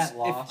After defense. that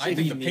loss, I we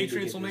think the need to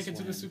Patriots get will make this it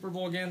to the win. Super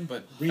Bowl again,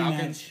 but Rematch.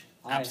 Falcons,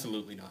 I-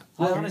 absolutely not.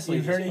 I honestly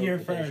You heard just it here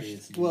hope the first.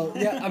 Patriots do Well,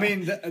 that. yeah, I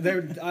mean,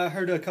 I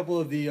heard a couple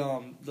of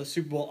the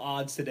Super Bowl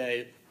odds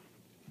today,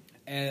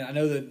 and I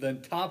know that the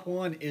top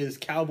one is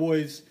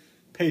Cowboys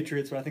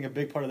Patriots, but I think a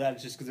big part of that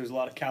is just because there's a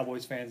lot of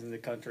Cowboys fans in the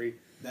country.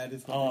 That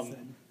is what I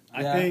said.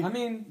 I think. I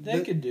mean,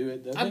 they could do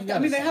it, though. I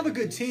mean, they have a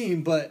good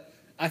team, but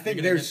I They're think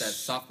going to hit there's. that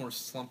sophomore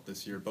slump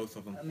this year, both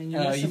of them. I mean, You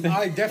missing, think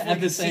I at definitely the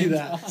can see same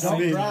that. time? I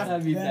mean,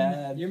 That'd be Then-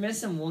 bad. you're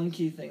missing one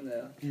key thing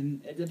though.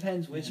 And It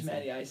depends which Yes,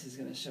 Matty Ice is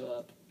going to show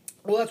up.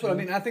 well, that's what I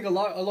mean. I think a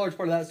large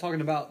part of that is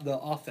talking about the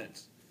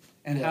offense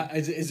and Yeah. how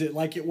is it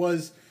like it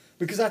was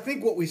because I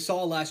think what we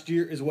saw last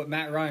year is what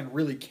Matt Ryan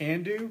really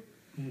can do.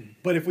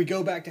 But if we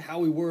go back to how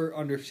we were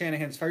under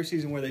Shanahan's first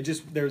season, where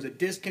there was a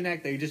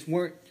disconnect, they just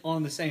weren't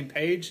on the same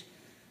page,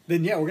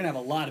 then yeah, we're gonna have a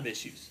lot of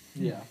issues.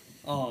 Yeah.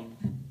 Um,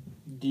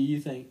 Do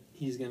you think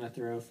he's going to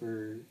throw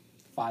for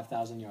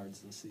 5,000 yards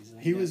this season?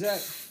 he was at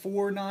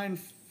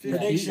 4,950. Yeah,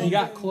 Prediction. he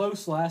got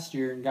close last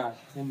year and got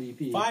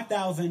MVP.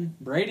 5,000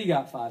 Brady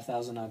got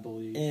 5,000, I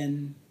believe.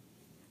 in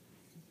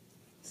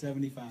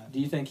 75. Do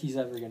you think he's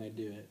ever going to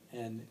do it?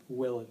 And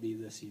will it be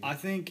this year? I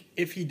think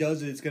if he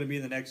does it, it's going to be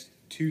in the next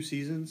 2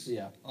 seasons.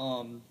 Yeah.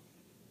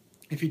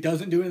 If he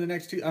doesn't do it in the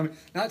next 2, I mean,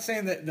 not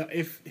saying that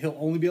if he'll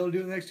only be able to do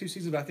it in the next 2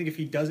 seasons, but I think if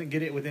he doesn't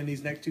get it within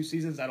these next 2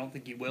 seasons, I don't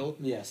think he will.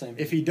 Yeah, same.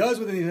 If he does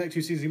within these next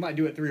 2 seasons, he might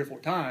do it 3 or 4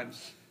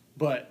 times.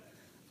 But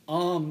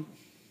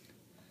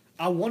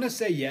I want to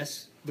say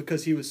yes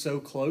because he was so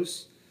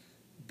close.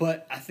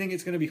 But I think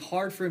it's going to be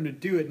hard for him to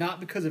do it, not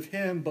because of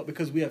him, but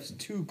because we have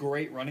 2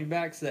 great running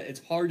backs that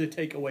it's hard to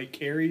take away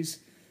carries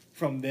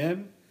from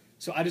them.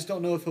 So I just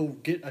don't know if he'll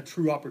get a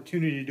true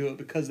opportunity to do it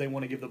because they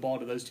want to give the ball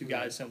to those 2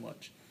 guys so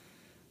much.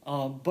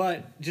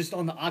 But just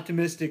on the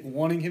optimistic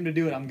wanting him to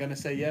do it, I'm going to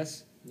say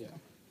yes. Yeah.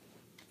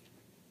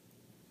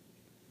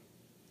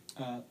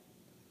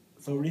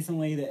 So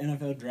recently the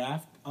NFL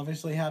draft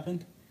obviously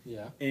happened,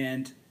 Yeah.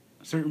 and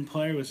a certain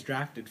player was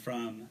drafted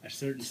from a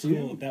certain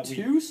school that we...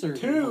 Two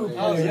certain Two players,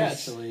 Oh,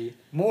 yes. actually.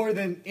 More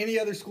than any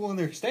other school in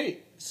their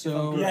state.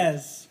 So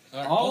Yes.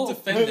 I'll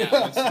defend that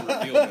once you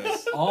reveal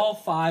this. all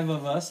 5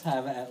 of us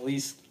have at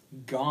least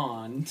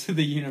gone to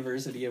the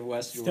University of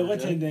West Georgia. Still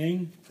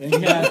attending.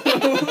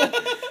 Yeah.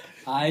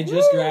 I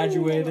just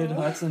graduated.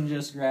 Hudson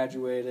just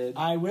graduated.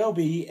 I will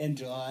be in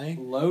July.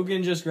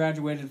 Logan just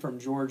graduated from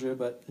Georgia,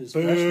 but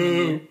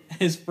Boo.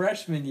 his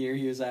freshman year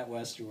he was at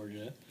West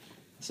Georgia.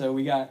 So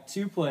we got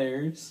 2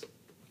 players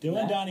Dylan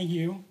Matt.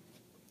 Donahue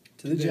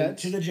To the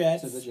Jets. To the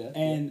Jets. to the Jets.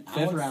 And Fifth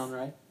Alex- round,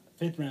 right?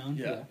 5th round.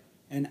 Yeah.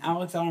 And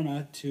Alex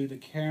Arma to the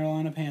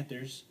Carolina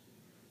Panthers.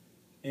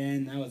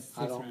 And that was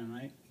I 6th don't- round,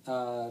 right?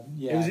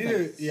 Yeah. It was I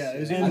either think- yeah, it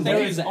was I either And think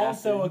there it was was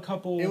also after. a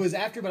couple... it was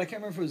after, but I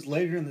can't remember if it was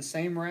later in the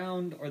same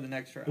round or the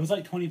next round. It was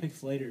like 20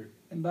 picks later.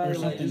 And by Or the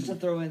way, something. just to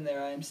throw in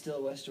there, I am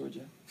still West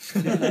Georgia.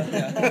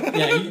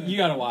 Yeah, you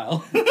got a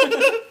while.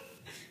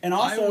 And I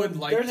also, would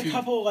like there's a to-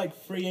 couple like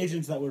free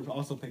agents that were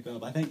also picked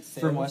up. I think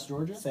From West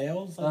Georgia?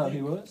 Sales. I Oh, think.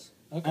 he was?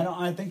 Okay.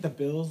 I think the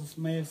Bills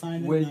may have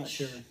signed him. Which, Not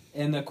sure.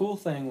 and the cool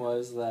thing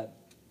was that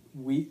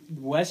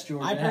West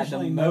Georgia I had the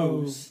personally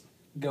know most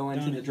going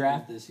to the Donahue.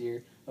 draft this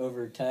year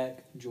over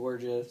Tech,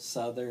 Georgia,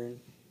 Southern,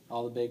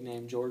 all the big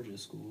name Georgia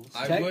schools.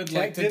 I Tech, would Tech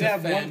like to did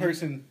have defend, one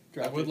person I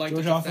drafted. would like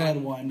Georgia to also had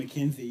defend one,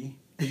 McKenzie.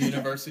 the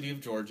University of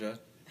Georgia.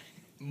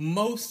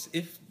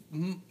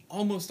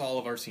 Almost all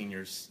of our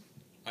seniors,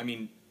 I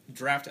mean,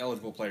 draft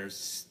eligible players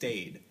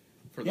stayed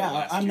for the Yeah,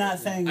 last I'm year. not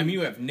saying. I mean,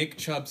 you have Nick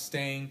Chubb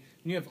staying,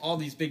 and you have all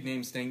these big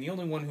names staying. The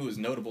only one who was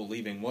notable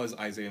leaving was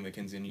Isaiah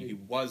McKenzie, and he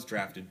was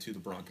drafted to the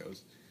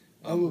Broncos.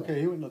 Oh, okay.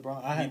 He went to the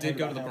Broncos. He did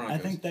go to the I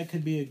Broncos. think that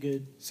could be a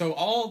good. So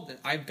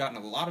I've gotten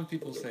a lot of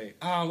people say,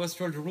 West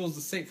Georgia rules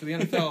the state for the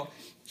NFL.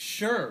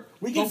 Sure.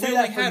 We can but say we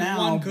that only for had now.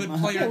 one good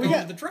player we go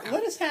got, to the draft.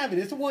 let us have it.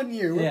 It's a 1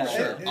 year. Yeah,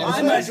 sure.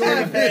 I'm a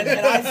Georgia fan, and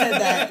I said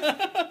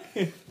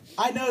that.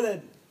 I know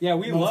that. Yeah,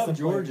 we Most love of the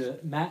Georgia.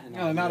 Matt and I.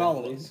 No, not do, all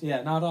at of least. us.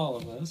 Yeah, not all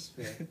of us.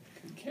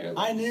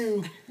 I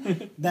knew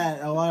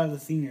that a lot of the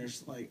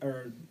seniors,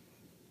 or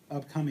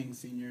upcoming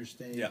seniors,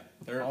 stayed. Yeah.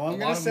 There, All I'm a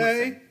going lot to of them are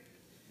say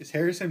is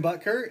Harrison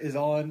Butker is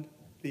on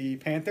the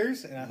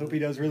Panthers, and I hope he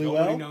does really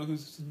Nobody well.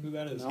 knows who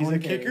that is. No. He's a one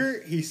kicker.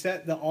 cares. He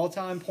set the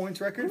all-time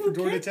points record for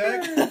Georgia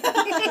Tech.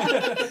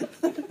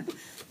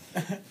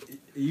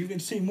 You can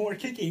see more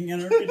kicking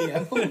in our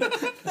video.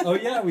 Oh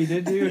yeah, we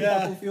did do a Yeah.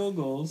 couple field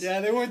goals.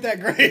 Yeah, they weren't that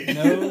great.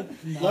 No,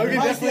 Logan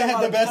Might definitely be a had lot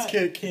the of best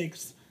kick.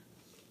 kicks.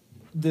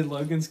 Did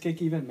Logan's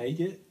kick even make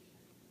it?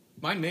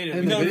 Mine made it.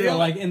 In the video?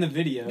 like in the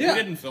video. We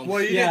didn't film Well,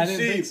 it. you Yeah, I didn't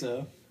didn't see. think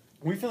so.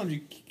 We filmed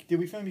you. Did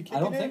we film you kicking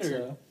I don't it? think or-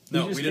 so.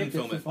 No, just we didn't kicked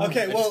film for it. fun.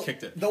 Okay, I just well,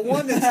 kicked it. the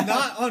one that's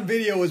not on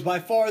video was by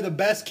far the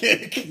best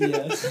kick.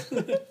 Yes.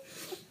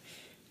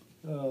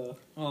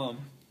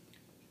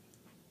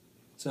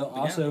 So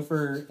yeah. also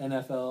for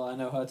NFL, I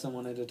know Hudson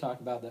wanted to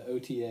talk about the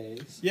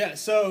OTAs. Yeah,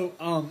 so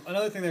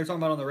another thing they were talking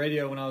about on the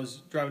radio when I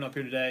was driving up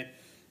here today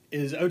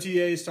is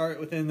OTAs start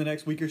within the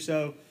next week or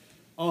so.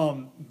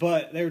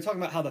 But they were talking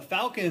about how the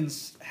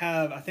Falcons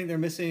have, I think they're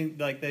missing,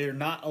 like they are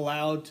not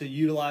allowed to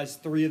utilize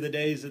 3 of the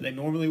days that they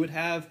normally would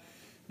have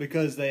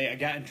because they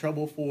got in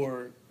trouble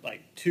for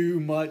like too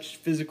much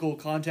physical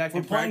contact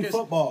We're in playing practice.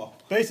 football.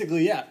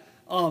 Basically, yeah.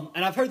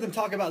 And I've heard them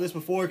talk about this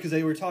before because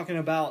they were talking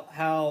about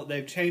how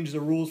they've changed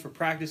the rules for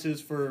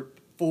practices for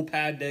full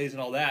pad days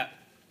and all that.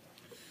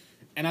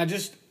 And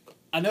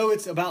I know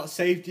it's about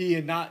safety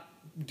and not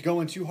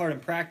going too hard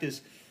in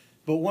practice,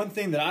 but one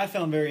thing that I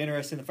found very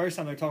interesting the first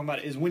time they were talking about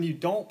it is when you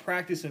don't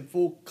practice in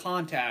full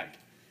contact,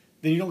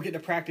 then you don't get to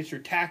practice your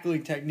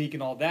tackling technique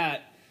and all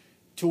that,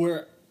 to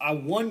where I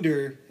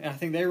wonder, and I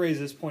think they raise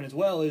this point as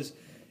well,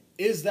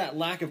 is that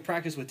lack of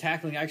practice with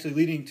tackling actually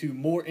leading to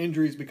more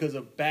injuries because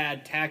of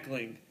bad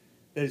tackling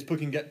that is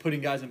putting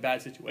guys in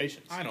bad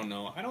situations? I don't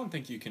know. I don't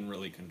think you can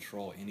really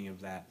control any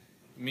of that.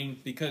 I mean,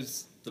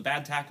 because the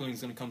bad tackling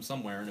is going to come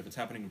somewhere, and if it's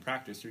happening in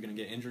practice, you're going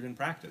to get injured in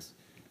practice.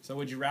 So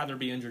would you rather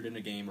be injured in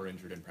a game or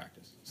injured in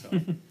practice? So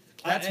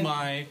that's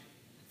my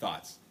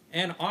thoughts.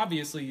 And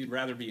obviously, you'd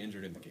rather be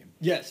injured in the game.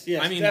 Yes,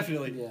 I mean,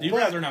 definitely. Yeah. You'd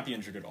rather not be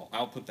injured at all.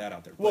 I'll put that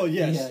out there. Well, But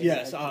yes, Yeah,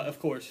 yes, exactly. of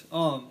course.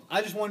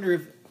 I just wonder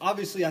if,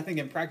 obviously, I think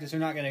in practice they're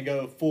not going to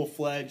go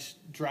full-fledged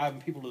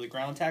driving people to the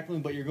ground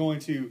tackling, but you're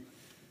going to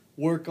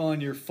work on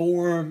your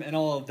form and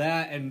all of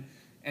that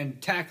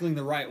and tackling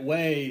the right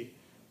way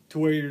to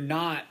where you're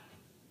not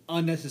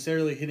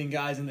unnecessarily hitting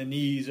guys in the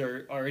knees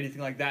or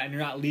anything like that, and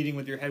you're not leading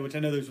with your head, which I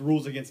know there's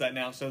rules against that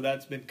now, so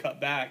that's been cut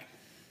back.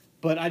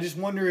 But I just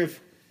wonder if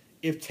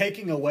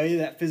taking away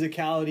that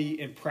physicality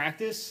in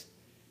practice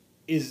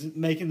is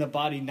making the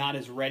body not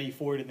as ready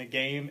for it in the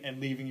game and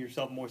leaving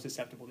yourself more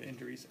susceptible to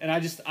injuries. And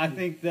I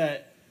think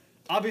that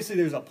obviously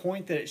there's a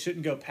point that it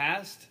shouldn't go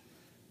past,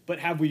 but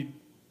have we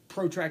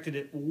protracted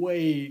it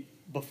way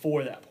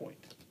before that point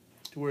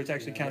to where it's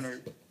actually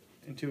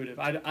counterintuitive?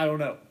 I don't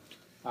know.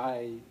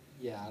 I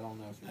don't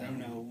know. I don't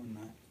know. I'm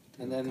not.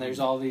 And then there's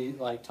all the,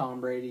 like, Tom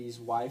Brady's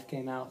wife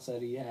came out,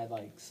 said he had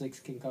like 6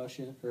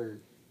 concussions, or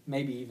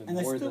maybe even And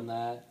they more still- than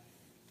that.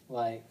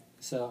 Like,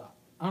 so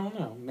I don't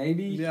know.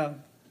 Maybe have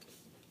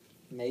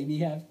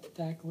to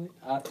tackle it.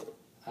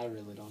 I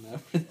really don't know.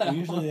 for that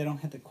Usually one. they don't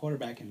hit the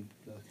quarterback in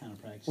the kind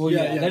of practice. Well,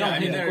 Yeah, yeah, yeah, they don't. I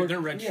mean, hit the they're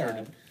court-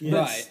 red-shirted. Yeah. But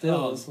Right,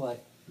 still, it's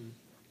like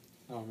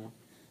I don't know.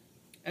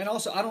 And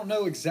also, I don't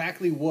know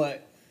exactly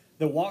what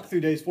the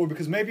walkthrough day is for,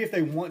 because maybe if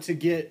they want to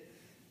get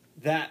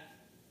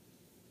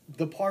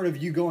the part of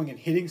you going and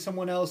hitting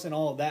someone else and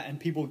all of that and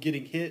people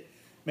getting hit,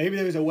 maybe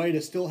there's a way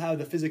to still have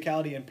the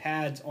physicality and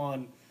pads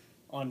on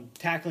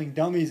tackling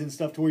dummies and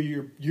stuff to where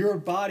your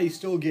body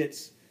still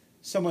gets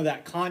some of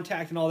that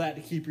contact and all that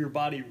to keep your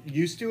body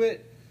used to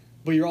it,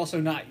 but you're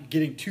also not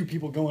getting 2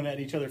 people going at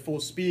each other full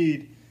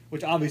speed,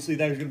 which obviously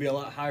there's going to be a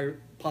lot higher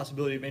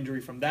possibility of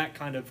injury from that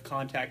kind of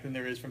contact than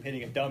there is from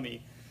hitting a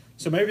dummy.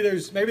 So maybe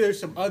there's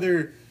some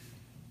other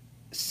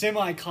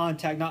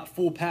semi-contact, not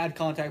full pad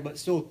contact, but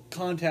still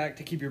contact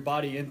to keep your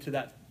body into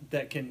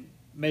that can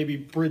maybe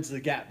bridge the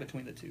gap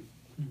between the 2.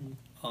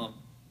 Mm-hmm.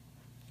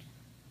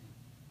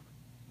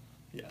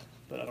 Yeah,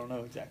 but I don't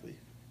know exactly.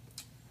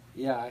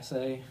 Yeah, I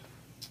say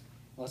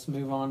let's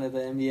move on to the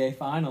NBA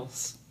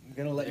Finals. I'm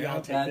gonna let Yeah,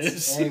 y'all take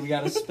this. Hey, we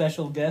got a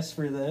special guest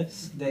for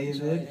this,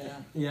 David.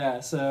 Yeah,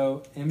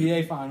 so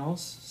NBA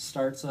Finals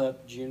starts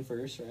up June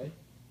 1st, right?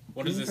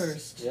 What is June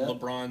this? 1st. Yeah.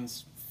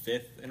 LeBron's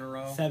 5th in a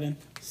row? 7th.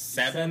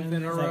 7th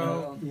in a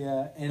row?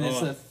 Yeah, and it's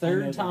the I know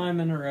third that. time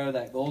in a row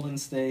that Golden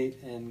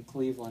State and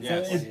Cleveland Yeah,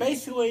 have So it's played.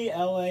 basically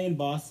LA and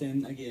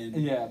Boston again.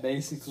 Yeah,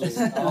 basically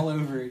all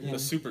over again. The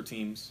super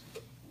teams.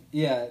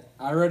 Yeah,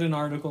 I wrote an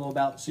article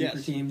about super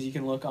Yes. teams. You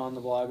can look on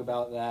the blog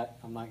about that.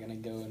 I'm not going to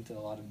go into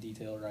a lot of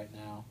detail right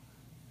now.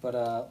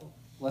 But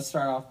let's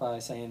start off by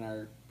saying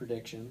our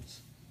predictions.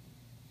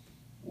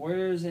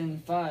 Warriors in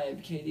 5.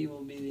 KD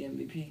will be the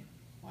MVP.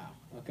 Wow,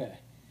 okay.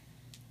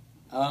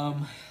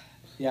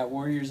 Yeah,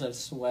 Warriors have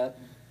swept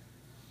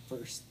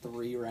first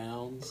 3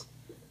 rounds.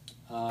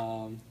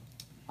 I'm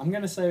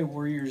going to say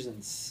Warriors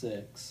in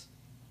 6.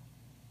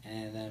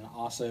 And then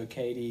also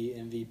KD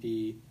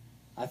MVP.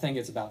 I think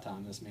it's about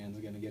time this man's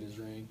going to get his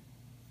ring.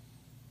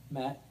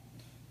 Matt?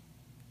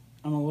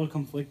 I'm a little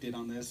conflicted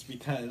on this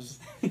because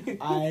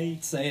I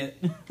Say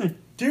it.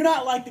 do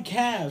not like the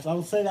Cavs. I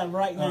will say that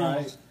right now. All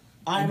right.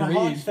 I'm a Agreed.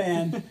 Hawks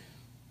fan,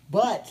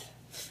 but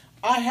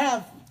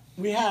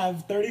we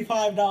have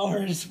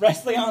 $35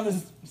 resting on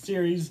the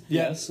series.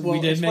 Yes, Well,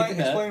 we did explain, make a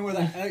bet. explain where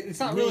that. It's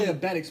not really a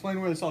bet.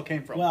 Explain where this all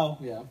came from. Well,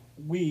 Yeah.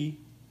 we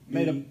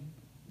Made a we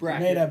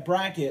bracket. made a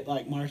bracket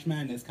like March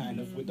Madness kind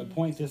of with the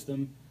point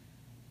system,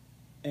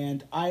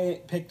 and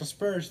I picked the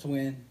Spurs to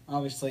win.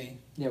 Obviously,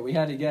 Yeah, we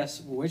had to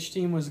guess which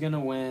team was going to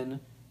win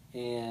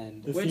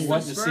and The Which series. the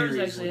what the Spurs series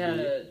actually would had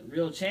be. a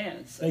real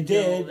chance. They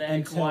until did They had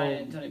until-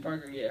 Kawhi and Tony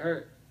Parker get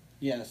hurt.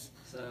 yes.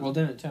 So. Well,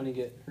 didn't Tony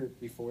get hurt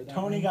before that?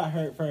 Tony one? got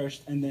hurt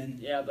first, and then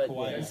yeah, but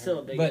Kawhi it's got still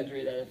a big But-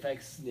 injury that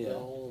affects Yeah. the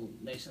whole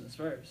nation of the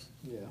Spurs.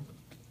 Yeah.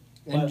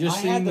 But And just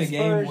I seeing had the the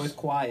game Spurs- with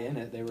Kawhi in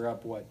it, they were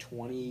up, what,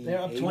 20?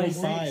 They're up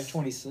 25.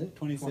 26?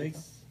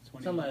 26,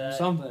 Something like that.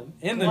 Something.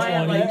 In the Kawhi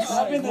had 20s. like,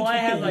 Up in the Kawhi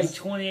had 20s. like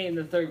 28 in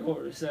the third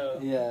quarter. So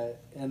Yeah,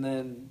 and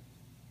then,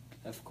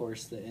 of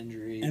course, the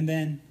injury. and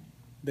then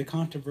the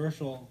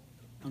controversial.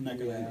 I'm not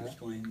going to Yeah.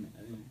 explain.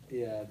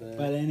 yeah, the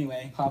But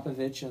anyway,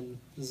 Popovich and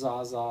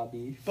Zaza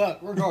beef. But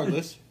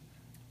regardless,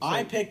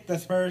 I picked the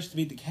Spurs to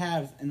beat the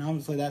Cavs, and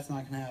obviously that's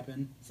not going to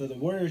happen. So the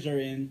Warriors are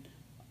in,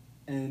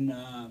 and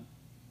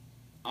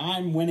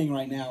I'm winning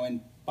right now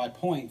and by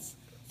points.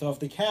 So if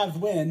the Cavs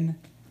win,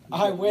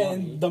 I get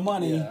win the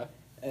money. Yeah.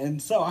 And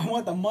so I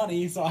want the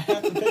money, so I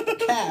have to pick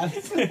the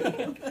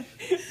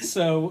Cavs.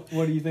 So,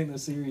 what do you think the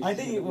series I is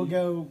think gonna it will be?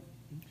 go.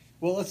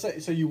 well, let's say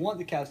so. You want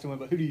the Cavs to win,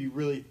 but who do you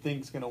really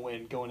think's going to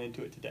win going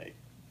into it today?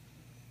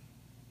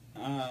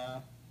 I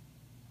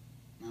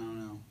don't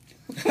know.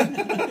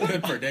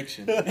 Good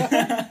prediction.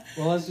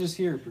 Well, let's just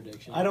hear a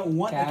prediction. I don't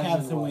want the and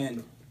Cavs to what?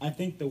 win. I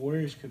think the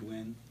Warriors could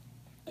win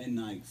in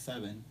like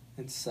 7.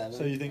 In 7.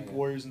 So you think Okay.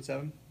 Warriors in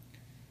 7?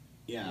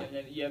 Yeah.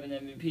 you have an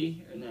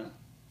MVP or no?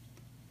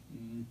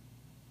 Mm,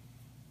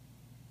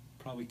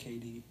 probably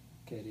KD.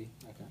 Katie.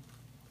 Okay.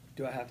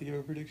 Do I have to give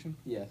a prediction?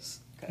 Yes.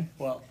 Okay.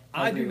 Well,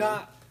 I I agree do with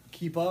not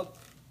keep up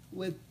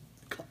with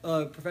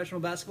professional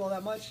basketball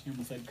that much. You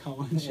almost said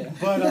college. Yeah.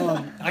 But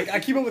I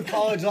keep up with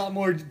college a lot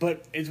more,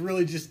 but it's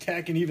really just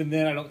tech, and even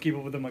then, I don't keep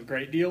up with them a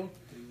great deal.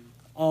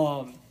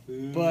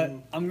 But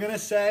I'm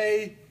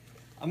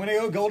gonna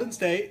go Golden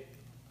State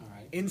All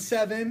right. in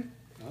 7,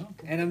 Oh,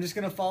 and I'm just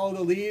gonna follow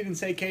the lead and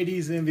say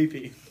KD's the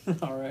MVP.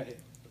 all right.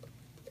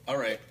 All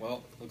right.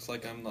 Well, looks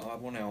like I'm the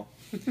odd one out.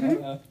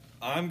 Uh-oh.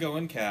 I'm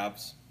going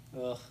Cavs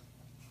Ugh.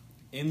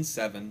 in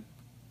 7.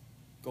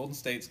 Golden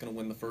State's going to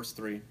win the first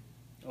 3.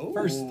 Oh.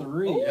 First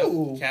 3. Yep.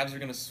 Ooh. Cavs are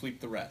going to sweep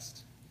the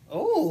rest.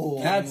 Oh,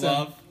 That's Kevin a-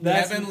 Love.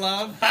 that's- Kevin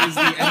Love is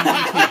the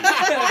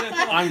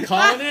MVP. I'm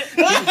calling it.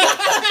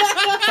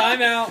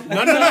 Time out.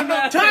 No.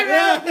 Time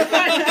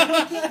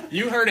out!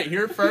 You heard it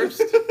here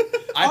first.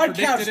 I On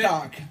couch predicted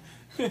talk.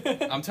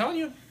 it. I'm telling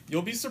you,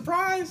 you'll be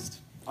surprised.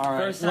 All right.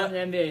 First time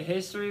in NBA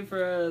history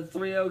for a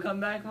 3-0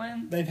 comeback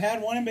win. They've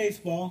had one in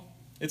baseball.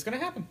 It's going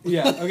to happen.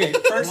 Yeah. Okay.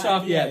 First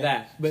Not off, yeah, yet.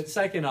 that. But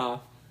second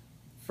off,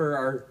 for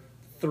our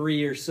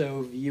 3 or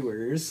so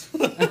viewers,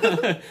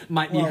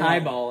 might be Well,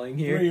 highballing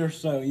here. 3 or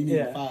so. You mean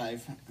Yeah.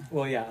 5.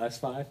 Well, yeah, us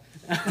 5.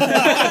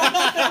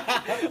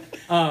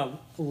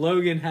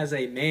 Logan has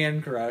a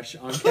man crush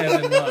on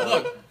Kevin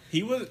Love.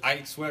 Look,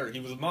 I swear, he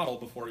was a model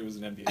before he was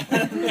an NBA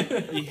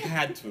player. He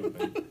had to have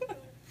been.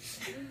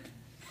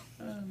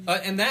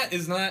 And that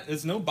is not,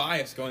 there's no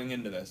bias going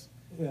into this.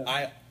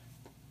 Yeah.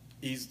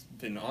 He's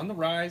been on the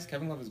rise.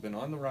 Kevin Love has been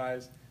on the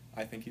rise.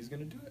 I think he's going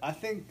to do it. I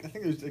think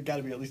there's got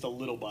to be at least a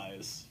little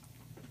bias.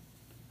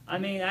 I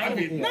mean, I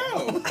mean, Yeah.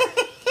 no.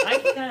 I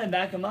can kind of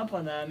back him up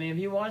on that. I mean, if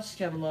you watch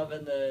Kevin Love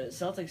in the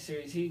Celtics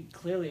series, he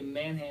clearly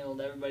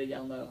manhandled everybody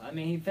down low. I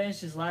mean, he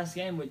finished his last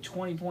game with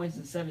 20 points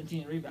and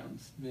 17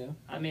 rebounds. Yeah,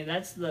 I mean,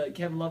 that's the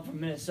Kevin Love from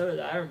Minnesota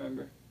that I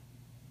remember.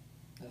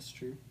 that's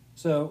true.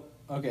 So,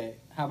 okay,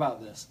 how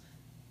about this?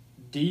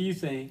 Do you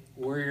think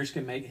Warriors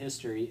can make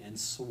history and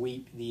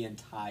sweep the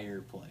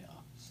entire playoffs?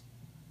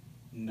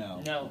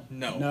 No. No.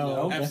 No.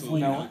 No,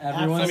 absolutely definitely not. not.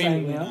 Everyone's I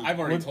saying mean, no. I've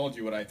already What- told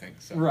you what I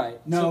think. So. Right.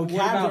 No, So what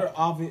Cavs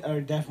about,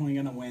 are definitely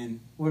going to win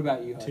what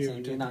about you, 2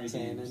 Hudson? to You're not 3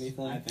 saying games,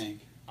 anything? I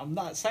think. I'm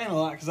not saying a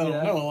lot because I don't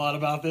Yeah. know a lot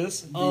about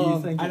this. Do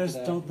you think I it just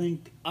could don't happen?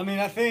 think I mean,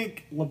 I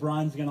think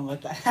LeBron's going to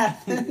let that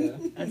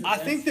happen. Yeah. I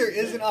think there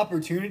is an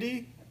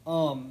opportunity,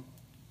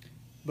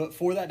 but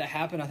for that to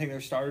happen, I think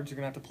their starters are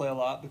going to have to play a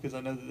lot because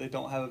I know that they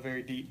don't have a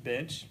very deep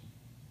bench.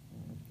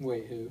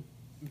 Wait, who?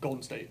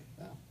 Golden State.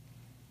 Oh.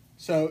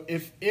 So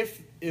if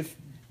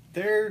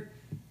their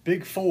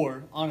big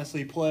four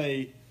honestly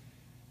play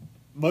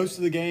most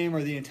of the game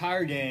or the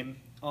entire game,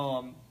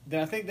 then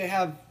I think they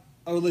have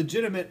a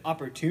legitimate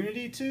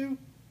opportunity to.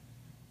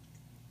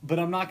 But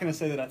I'm not going to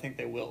say that I think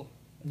they will.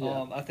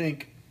 Yeah. I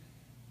think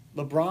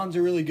LeBron's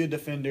a really good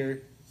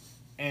defender,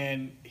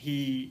 and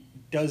he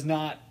does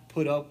not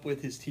put up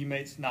with his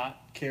teammates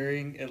not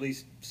carrying at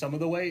least some of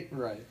the weight.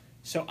 Right.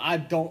 So I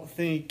don't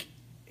think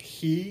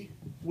he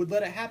would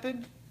let it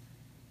happen.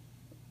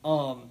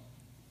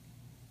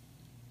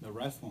 The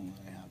rest won't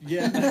let it happen.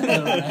 Yeah.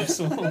 That's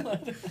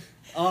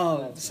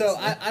one. So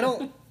I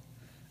don't.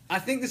 I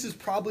think this is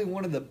probably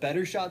one of the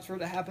better shots for it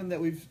to happen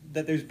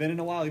that there's been in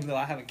a while. Even though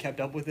I haven't kept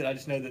up with it, I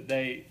just know that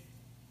they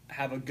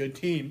have a good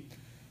team.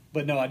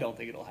 But no, I don't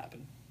think it'll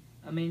happen.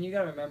 I mean, you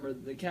got to remember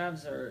the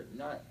Cavs are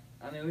not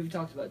I mean, we've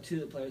talked about two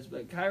of the players,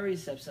 but Kyrie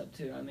steps up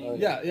too. I mean,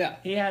 Yeah.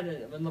 he had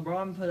when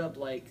LeBron put up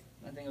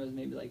I think it was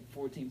maybe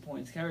 14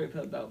 points. Kyrie put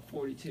up about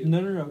 42.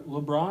 No.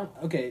 LeBron.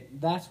 Okay,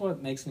 that's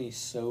what makes me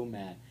so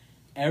mad.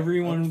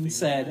 Everyone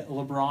said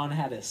LeBron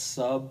had a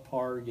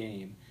subpar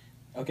game.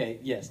 Okay,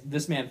 yes,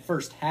 this man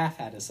first half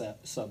had a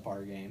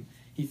subpar game.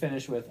 He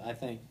finished with, I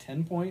think,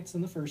 10 points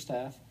in the first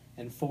half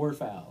and 4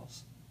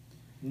 fouls.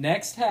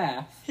 Next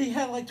half, He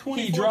had 24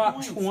 he dropped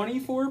points.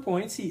 24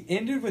 points. He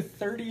ended with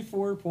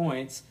 34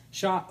 points,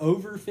 shot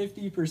over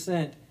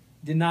 50%,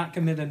 did not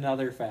commit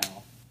another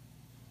foul.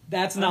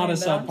 That's not a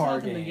but I'm subpar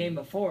talking game. the game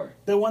before.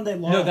 The one they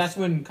lost. No, that's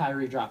when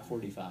Kyrie dropped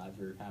 45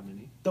 or how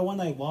many? the one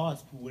they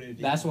lost. What did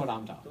he That's do? what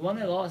I'm talking The one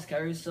they lost,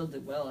 Kyrie still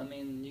did well. I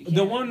mean, you can't,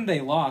 The one they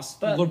lost,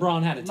 But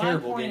LeBron had a my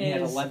terrible point game. He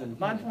had is- 11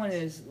 My points. point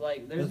is,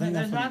 there's think not that's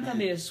what he going to meant.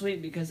 be a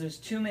sweep because there's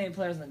too many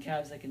players on the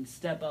Cavs that can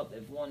step up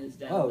if one is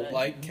down. Oh, That-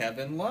 Like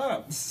Kevin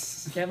Love.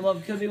 Kevin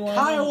Love could be one of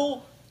them.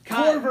 Kyle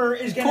Kyle- Korver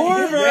is going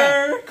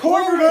Korver!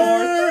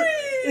 Korver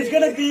is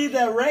going to be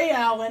the Ray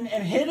Allen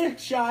and hit a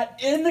shot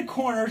in the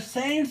corner,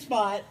 same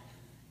spot.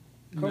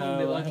 Korver would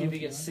be No, I lucky if hope he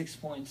gets not. 6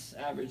 points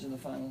average in the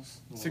finals.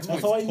 6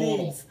 That's points all he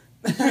total. needs.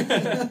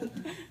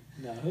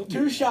 No, he'll be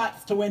 2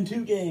 shots to win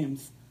 2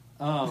 games.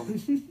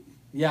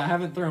 Yeah, I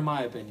haven't thrown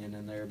my opinion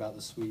in there about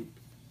the sweep.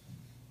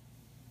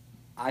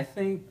 I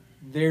think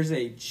there's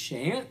a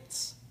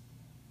chance,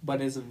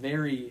 but it's a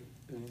very,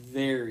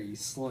 very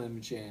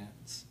slim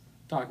chance.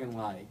 Talking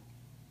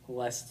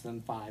less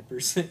than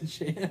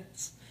 5%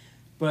 chance.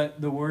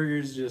 But the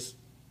Warriors just,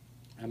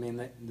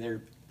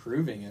 they're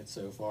proving it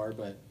so far,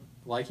 but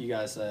like you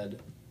guys said,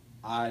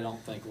 I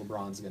don't think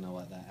LeBron's going to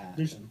let that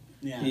happen.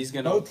 Yeah, He's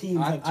gonna- both teams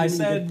have too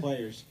many good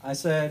players. I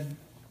said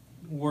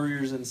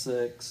Warriors in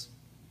 6.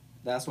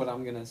 That's what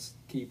I'm going to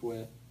keep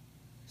with.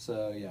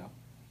 So, yeah.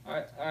 All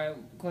right.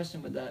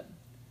 Question with that: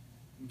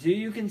 do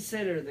you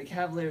consider the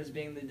Cavaliers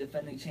being the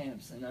defending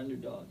champs an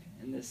underdog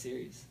in this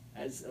series,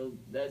 as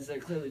they're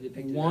clearly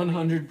depicted?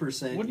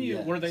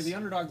 100%. Were they the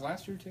underdogs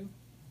last year too?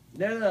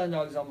 They're the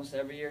underdogs almost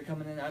every year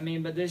coming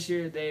in. But this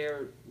year they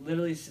are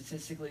literally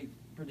statistically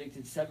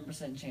predicted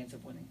 7% chance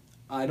of winning.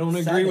 I don't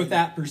agree 7. with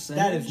that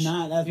percentage. That is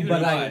not. That's Neither But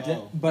do I, I.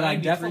 de- but I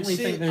 93. definitely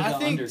See, think there's I an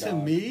think underdog. to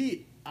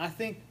me, I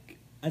think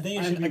it should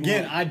and be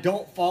again, more. I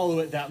don't follow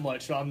it that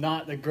much, so I'm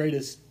not the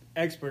greatest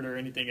expert or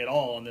anything at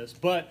all on this.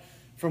 But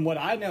from what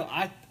I know,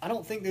 I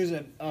don't think there's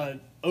an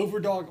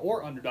overdog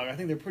or underdog. I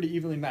think they're pretty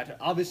evenly matched.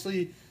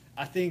 Obviously,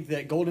 I think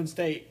that Golden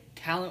State,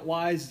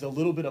 talent-wise, is a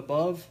little bit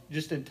above,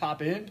 just in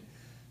top end.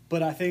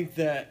 But I think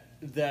that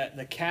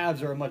the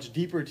Cavs are a much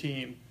deeper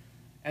team.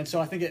 And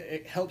so I think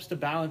it helps to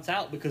balance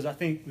out, because I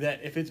think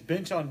that if it's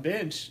bench on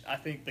bench, I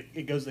think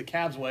it goes the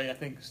Cavs' way. I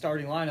think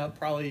starting lineup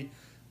probably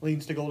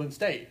leans to Golden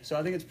State. So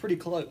I think it's pretty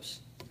close.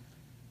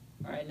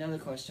 All right, another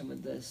question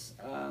with this.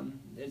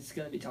 It's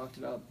going to be talked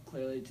about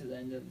clearly to the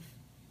end of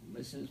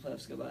as soon as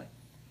playoffs go by.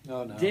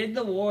 Oh, no. Did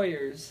the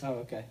Warriors Oh,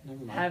 okay. Never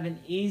mind. have an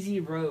easy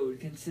road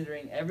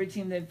considering every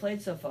team they've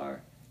played so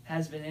far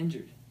has been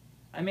injured?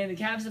 I mean, the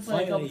Cavs have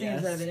played a couple Slightly,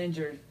 teams that yes. have been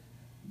injured,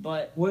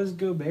 but Was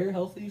Gobert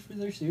healthy for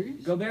their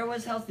series? Gobert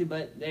was healthy,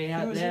 but they Who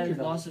had was the injured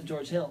loss of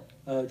George Hill.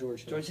 George Hill.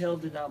 George Hill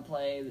did not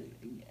play.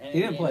 He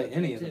didn't play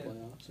any of the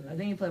playoffs, I right?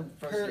 think he played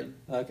first game.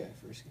 Okay,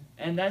 first game.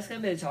 And that's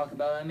going to be a talk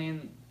about. I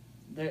mean,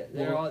 they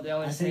Well, always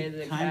I say think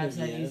that the kind Cavs of,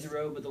 had an yes. easy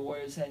road, but the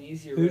Warriors had an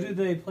easier Who road. did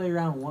they play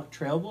round one?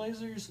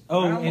 Trailblazers?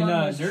 Oh, Round in one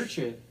was-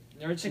 Nurkic.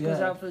 Nurkic was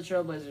Yeah. out for the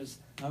Trailblazers.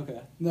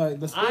 Okay. No,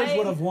 the Spurs I-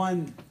 would have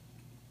won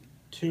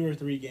 2 or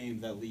 3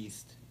 games at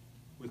least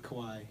with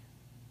Kawhi,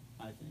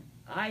 I think.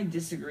 I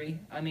disagree.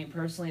 I mean,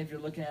 personally, if you're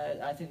looking at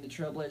it, I think the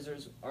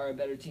Trailblazers are a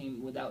better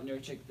team without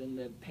Nurkic than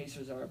the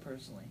Pacers are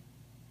personally.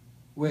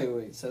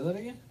 Wait, say that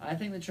again? I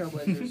think the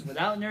Trailblazers,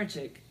 without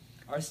Nurkic,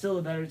 are still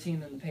a better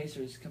team than the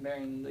Pacers,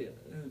 comparing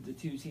the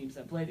two teams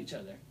that played each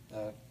other.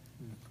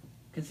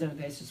 Considering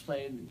the Pacers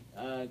played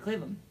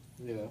Cleveland.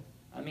 Yeah.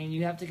 I mean,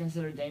 you have to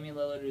consider Damian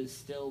Lillard is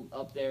still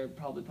up there,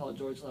 probably Paul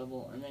George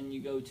level, and then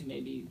you go to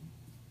maybe,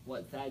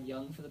 Thad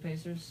Young for the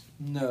Pacers?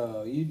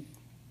 No,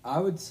 I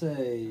would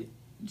say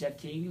Jeff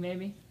Teague,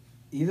 maybe?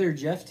 either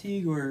Jeff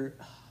Teague or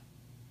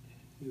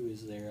who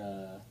is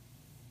there?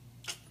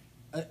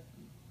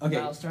 Okay,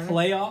 Miles Turner?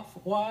 playoff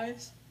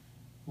wise,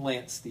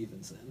 Lance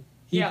Stevenson.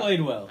 He Yeah.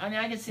 played well. I mean,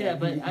 I can see Yeah, that,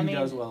 but he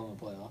does well in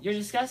the playoffs. You're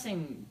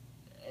discussing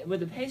with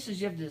the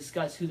Pacers. You have to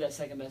discuss who that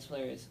second best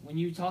player is. When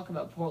you talk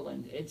about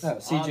Portland, it's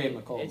C.J. obvious.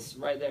 McCollum. It's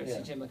right there. Yeah.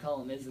 C.J.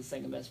 McCollum is the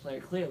second best player,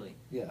 clearly.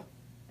 Yeah,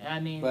 And I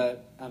mean,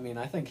 but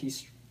I think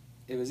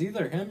it was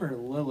either him or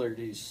Lillard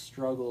who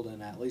struggled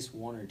in at least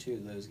one or two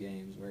of those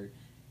games where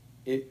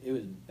it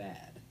was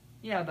bad.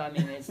 yeah, but I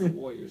mean, it's the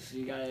Warriors. So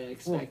you gotta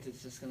expect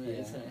it's just gonna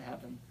it's yeah. gonna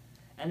happen.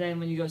 And then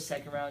when you go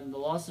second round, the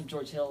loss of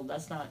George Hill,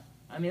 that's not.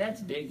 I mean, that's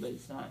big, but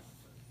it's not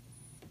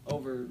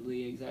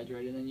overly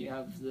exaggerated. And then you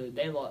have the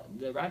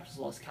Raptors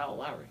lost Kyle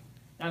Lowry.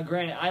 Now,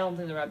 granted, I don't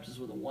think the Raptors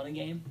would have won a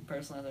game.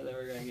 Personally, I thought they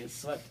were going to get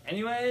swept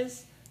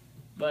anyways.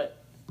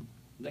 But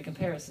the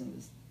comparison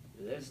is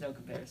there's no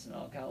comparison at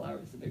all. Kyle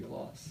Lowry is the bigger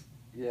loss.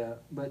 Yeah,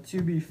 but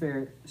to be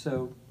fair,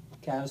 so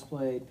Cavs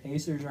played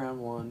Pacers round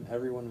 1.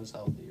 Everyone was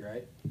healthy,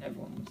 right?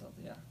 Everyone was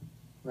healthy, yeah.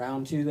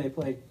 Round 2, they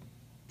played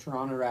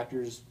Toronto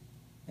Raptors,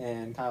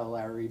 and Kyle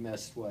Lowry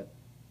missed,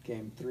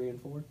 game 3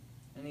 and 4?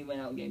 And he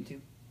went out in game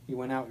 2. He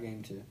went out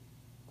game 2.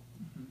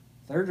 Mm-hmm.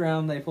 Third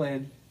round, they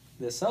played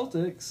the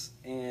Celtics,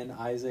 and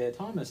Isaiah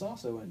Thomas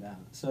also went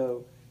down.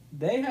 So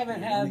they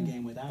haven't had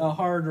a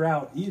hard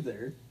route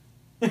either.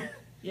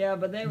 Yeah,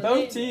 but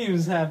both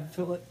teams have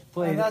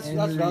played. And that's what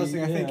I was thinking.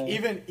 Yeah. I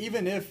think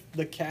even if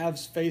the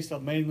Cavs faced a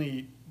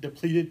mainly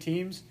depleted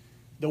teams,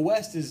 the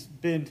West has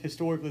been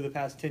historically the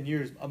past 10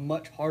 years a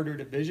much harder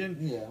division.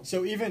 Yeah.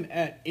 So even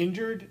at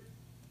injured,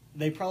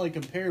 they probably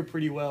compare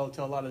pretty well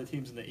to a lot of the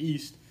teams in the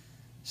East.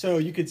 So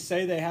you could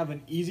say they have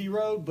an easy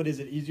road, but is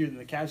it easier than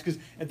the Cavs? Because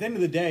at the end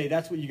of the day,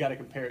 that's what you got to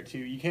compare it to.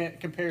 You can't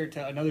compare it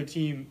to another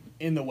team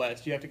in the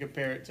West. You have to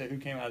compare it to who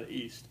came out of the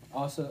East.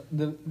 Also,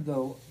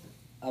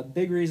 a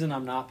big reason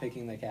I'm not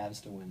picking the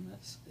Cavs to win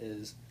this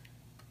is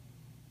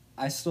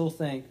I still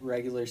think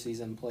regular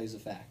season plays a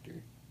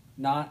factor.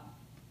 Not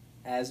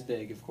as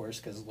big, of course,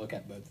 because look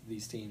at both of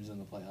these teams in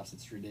the playoffs.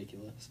 It's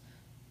ridiculous.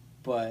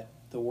 But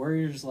the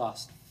Warriors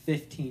lost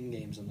 15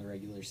 games in the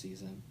regular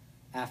season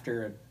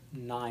after a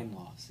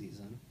 9-loss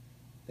season.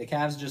 The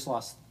Cavs just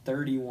lost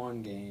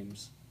 31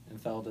 games and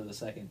fell to the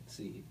second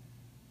seed.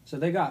 So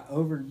they got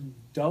over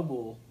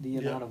double the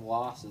amount of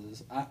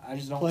losses. I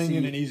just don't playing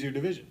in an easier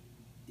division.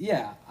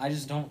 Yeah, I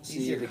just don't see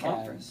Easier the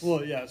conference. Cavs.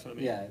 Well, yeah, that's what I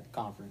mean. Yeah,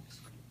 conference.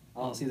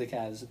 I don't see the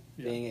Cavs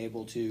Yeah. being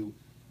able to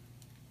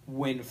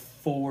win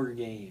 4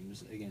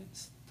 games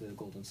against the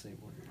Golden State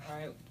Warriors. All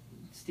right,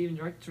 Steven,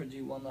 direct towards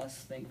you one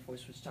last thing before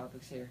we switch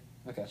topics here.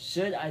 Okay.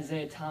 Should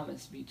Isaiah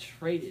Thomas be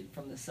traded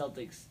from the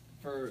Celtics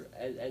for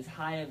as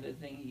high of a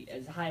thing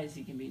as high as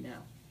he can be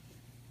now?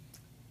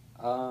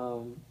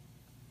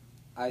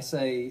 I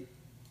say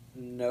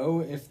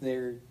no if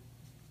they're.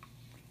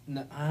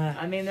 No,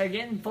 I mean, they're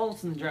getting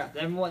Fultz in the draft.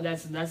 Everyone,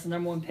 that's the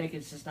number one pick.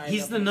 It's just not.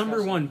 he's up the for number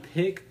discussion. 1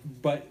 pick,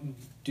 but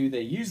do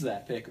they use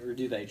that pick or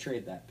do they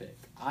trade that pick?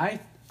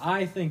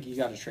 I think you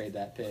got to trade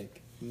that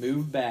pick,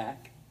 move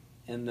back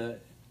in the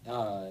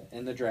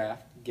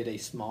draft, get a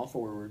small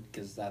forward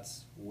because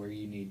that's where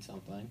you need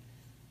something,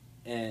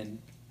 and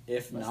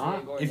if Unless not, they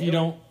get Gordon if you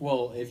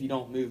Hayward. if you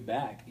don't move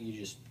back, you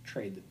just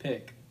trade the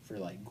pick for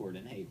like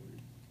Gordon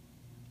Hayward.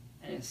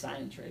 And a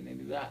sign and trade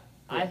maybe, but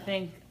Yeah.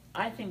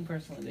 I think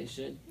personally they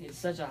should. He's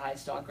such a high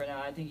stock right now.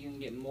 I think you can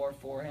get more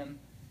for him.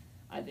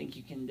 I think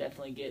you can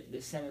definitely get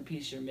the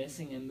centerpiece you're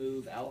missing and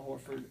move Al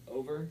Horford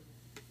over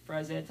for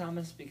Isaiah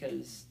Thomas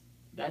because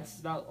that's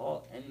about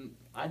all. And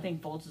I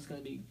think Fultz is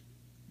going to be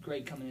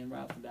great coming in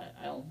right off the bat.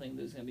 I don't think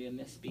there's going to be a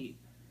misbeat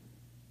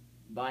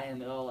by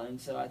him at all. And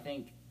so I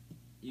think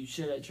you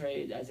should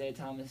trade Isaiah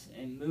Thomas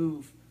and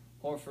move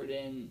Horford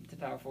in to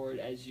power forward.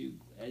 As you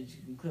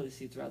can clearly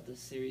see throughout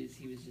this series,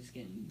 he was just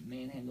getting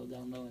manhandled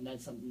down low, and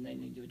that's something they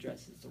need to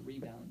address is the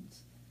rebounds.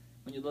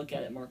 When you look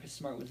at it, Marcus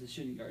Smart was the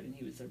shooting guard, and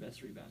he was their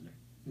best rebounder.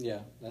 Yeah,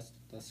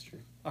 that's true.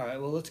 All right,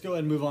 well, let's go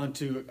ahead and move on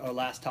to our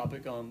last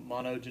topic on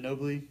Manu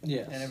Ginobili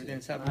Yes. and everything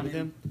that's happening with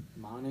him.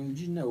 Manu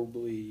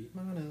Ginobili.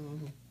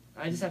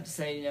 I just have to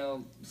say,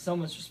 so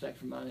much respect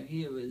for Manu.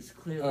 He was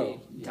clearly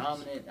Yes.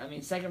 dominant. I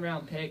mean,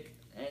 second-round pick,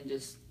 and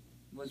just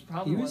was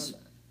probably He was-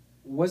 one of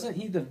Wasn't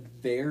he the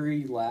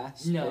very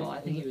last? No, pick? I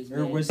think he was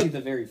Or mid. was he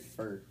the very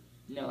first?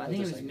 No, I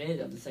think he was mid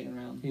of the second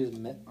round. He was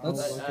mid. I'll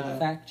Let's look it up.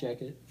 fact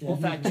check it. We'll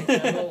fact check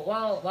that. But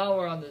while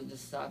we're on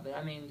this topic,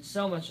 I mean,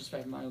 so much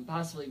respect for Manu.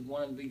 Possibly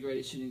one of the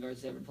greatest shooting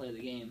guards to ever play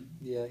the game.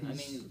 Yeah, I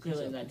mean,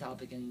 clearly in that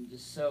topic, and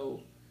just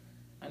so,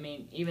 I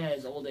mean, even at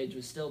his old age,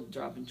 was still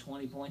dropping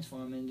 20 points for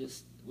him, and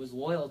just was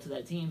loyal to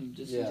that team.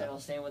 Just in general,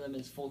 staying with him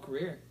his full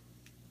career.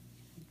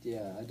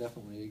 Yeah, I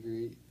definitely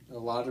agree. A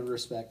lot of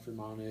respect for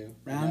Manu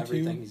Round and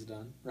everything 2, he's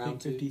done.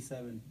 Round 2,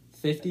 57,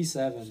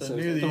 57. So So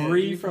near the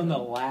 3 end. from the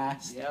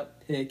last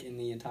Yep. pick in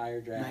the entire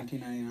draft.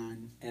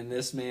 1999. And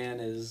this man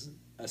is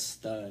a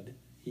stud.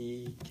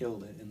 He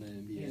killed it in the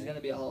NBA. He's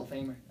gonna be a Hall of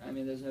Famer. I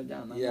mean, there's no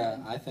doubt in my Yeah,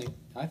 mind.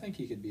 I think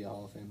he could be a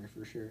Hall of Famer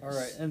for sure. All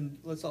right, and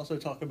let's also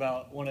talk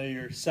about one of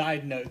your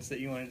side notes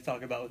that you wanted to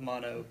talk about with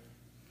Manu.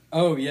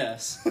 Oh,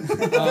 yes.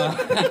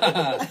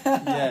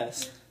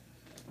 Yes.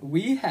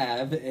 We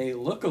have a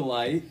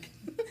look-alike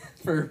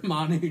for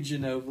Manu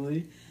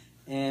Ginobili,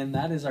 and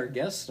that is our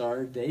guest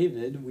star,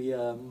 David. We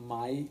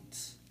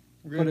might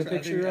We're put gonna a try,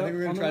 picture I up think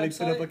we're on going to the try to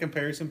put up website? a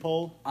comparison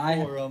poll.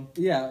 Or,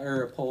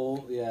 or a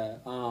poll, yeah.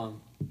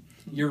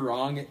 You're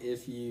wrong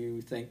if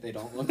you think they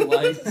don't look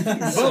alike.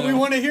 but we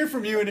want to hear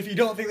from you, and if you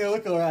don't think they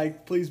look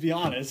alike, please be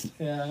honest.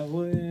 Yeah,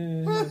 well,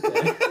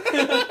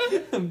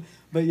 okay.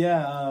 But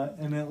yeah,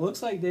 and it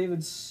looks like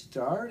David's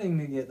starting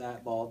to get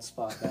that bald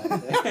spot back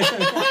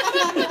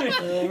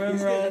there.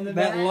 Remember on the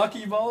that back?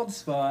 lucky bald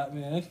spot,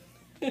 man.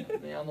 I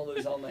mean, I'm gonna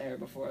lose all my hair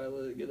before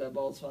I get that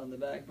bald spot in the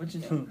back. But you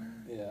know,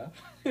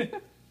 Yeah.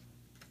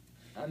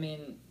 I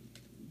mean,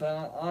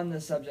 but on the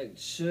subject,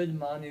 should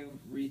Manu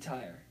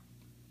retire?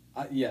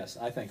 Yes,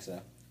 I think so.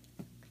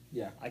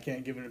 I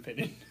can't give an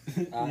opinion.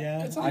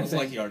 Yeah. It's I almost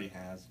think- like he already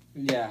has.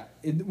 Yeah,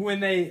 when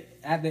they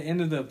at the end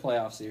of the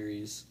playoff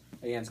series,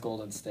 against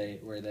Golden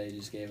State where they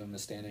just gave him a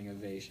standing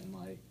ovation.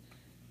 Like,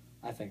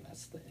 I think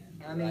that's the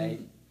end I mean, right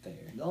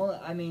there.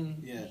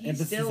 Yeah, he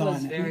emphasis still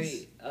was on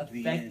very the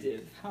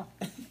effective.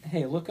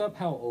 Hey, look up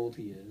how old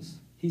he is.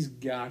 He's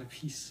got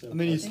to be so. I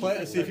mean, he's think playing.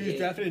 he's See, if he was 38.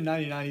 drafted in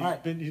 '99,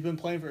 Alright. he's been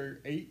playing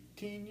for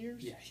 18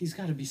 years. Yeah, he's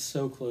got to be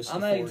so close to I'm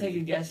going to 40.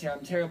 take a guess here.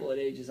 I'm terrible at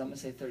ages. I'm going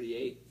to say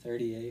 38.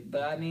 38.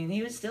 But, I mean,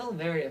 he was still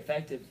very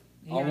effective.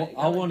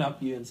 I'll one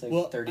up you and say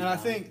Well, 39.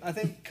 and I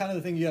think kind of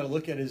the thing you got to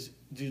look at is,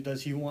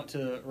 does he want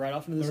to ride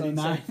off into the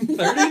 39. sunset?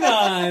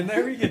 39.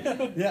 There we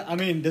go. Yeah, I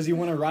mean, does he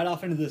want to ride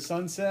off into the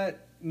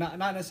sunset? Not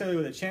necessarily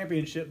with a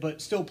championship, but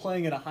still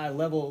playing at a high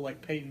level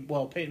like Peyton.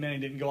 Well, Peyton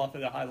Manning didn't go off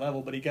at a high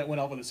level, but he went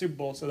off with a Super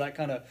Bowl, so that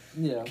kind of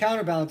Yeah.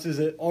 counterbalances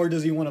it. Or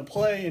does he want to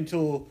play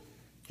until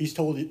he's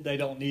told they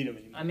don't need him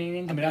anymore? I mean,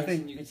 in I comparison,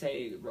 think you could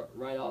say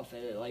right off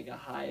at like a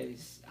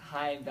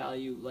high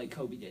value like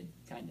Kobe did,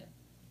 kind of.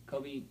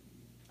 Kobe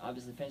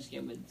obviously finished the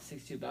game with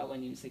 6-2, but I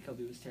wouldn't even say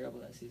Kobe was terrible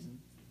that season.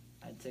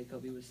 I'd say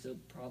Kobe was still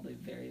probably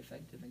very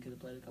effective and could have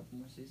played a couple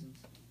more seasons.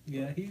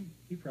 Yeah,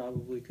 he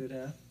probably could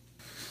have.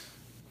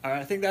 All right,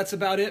 I think that's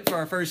about it for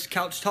our first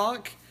couch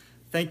talk.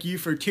 Thank you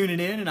for tuning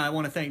in, and I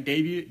want to thank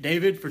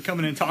David for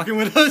coming and talking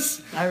with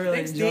us. I really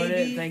Thanks, enjoyed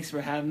Davey. it. Thanks for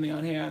having me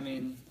on here. I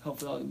mean,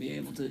 hopefully I'll be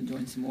able to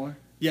join some more.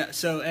 Yeah,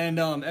 so, and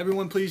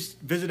everyone please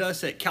visit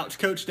us at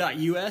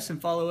couchcoach.us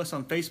and follow us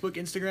on Facebook,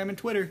 Instagram, and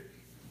Twitter.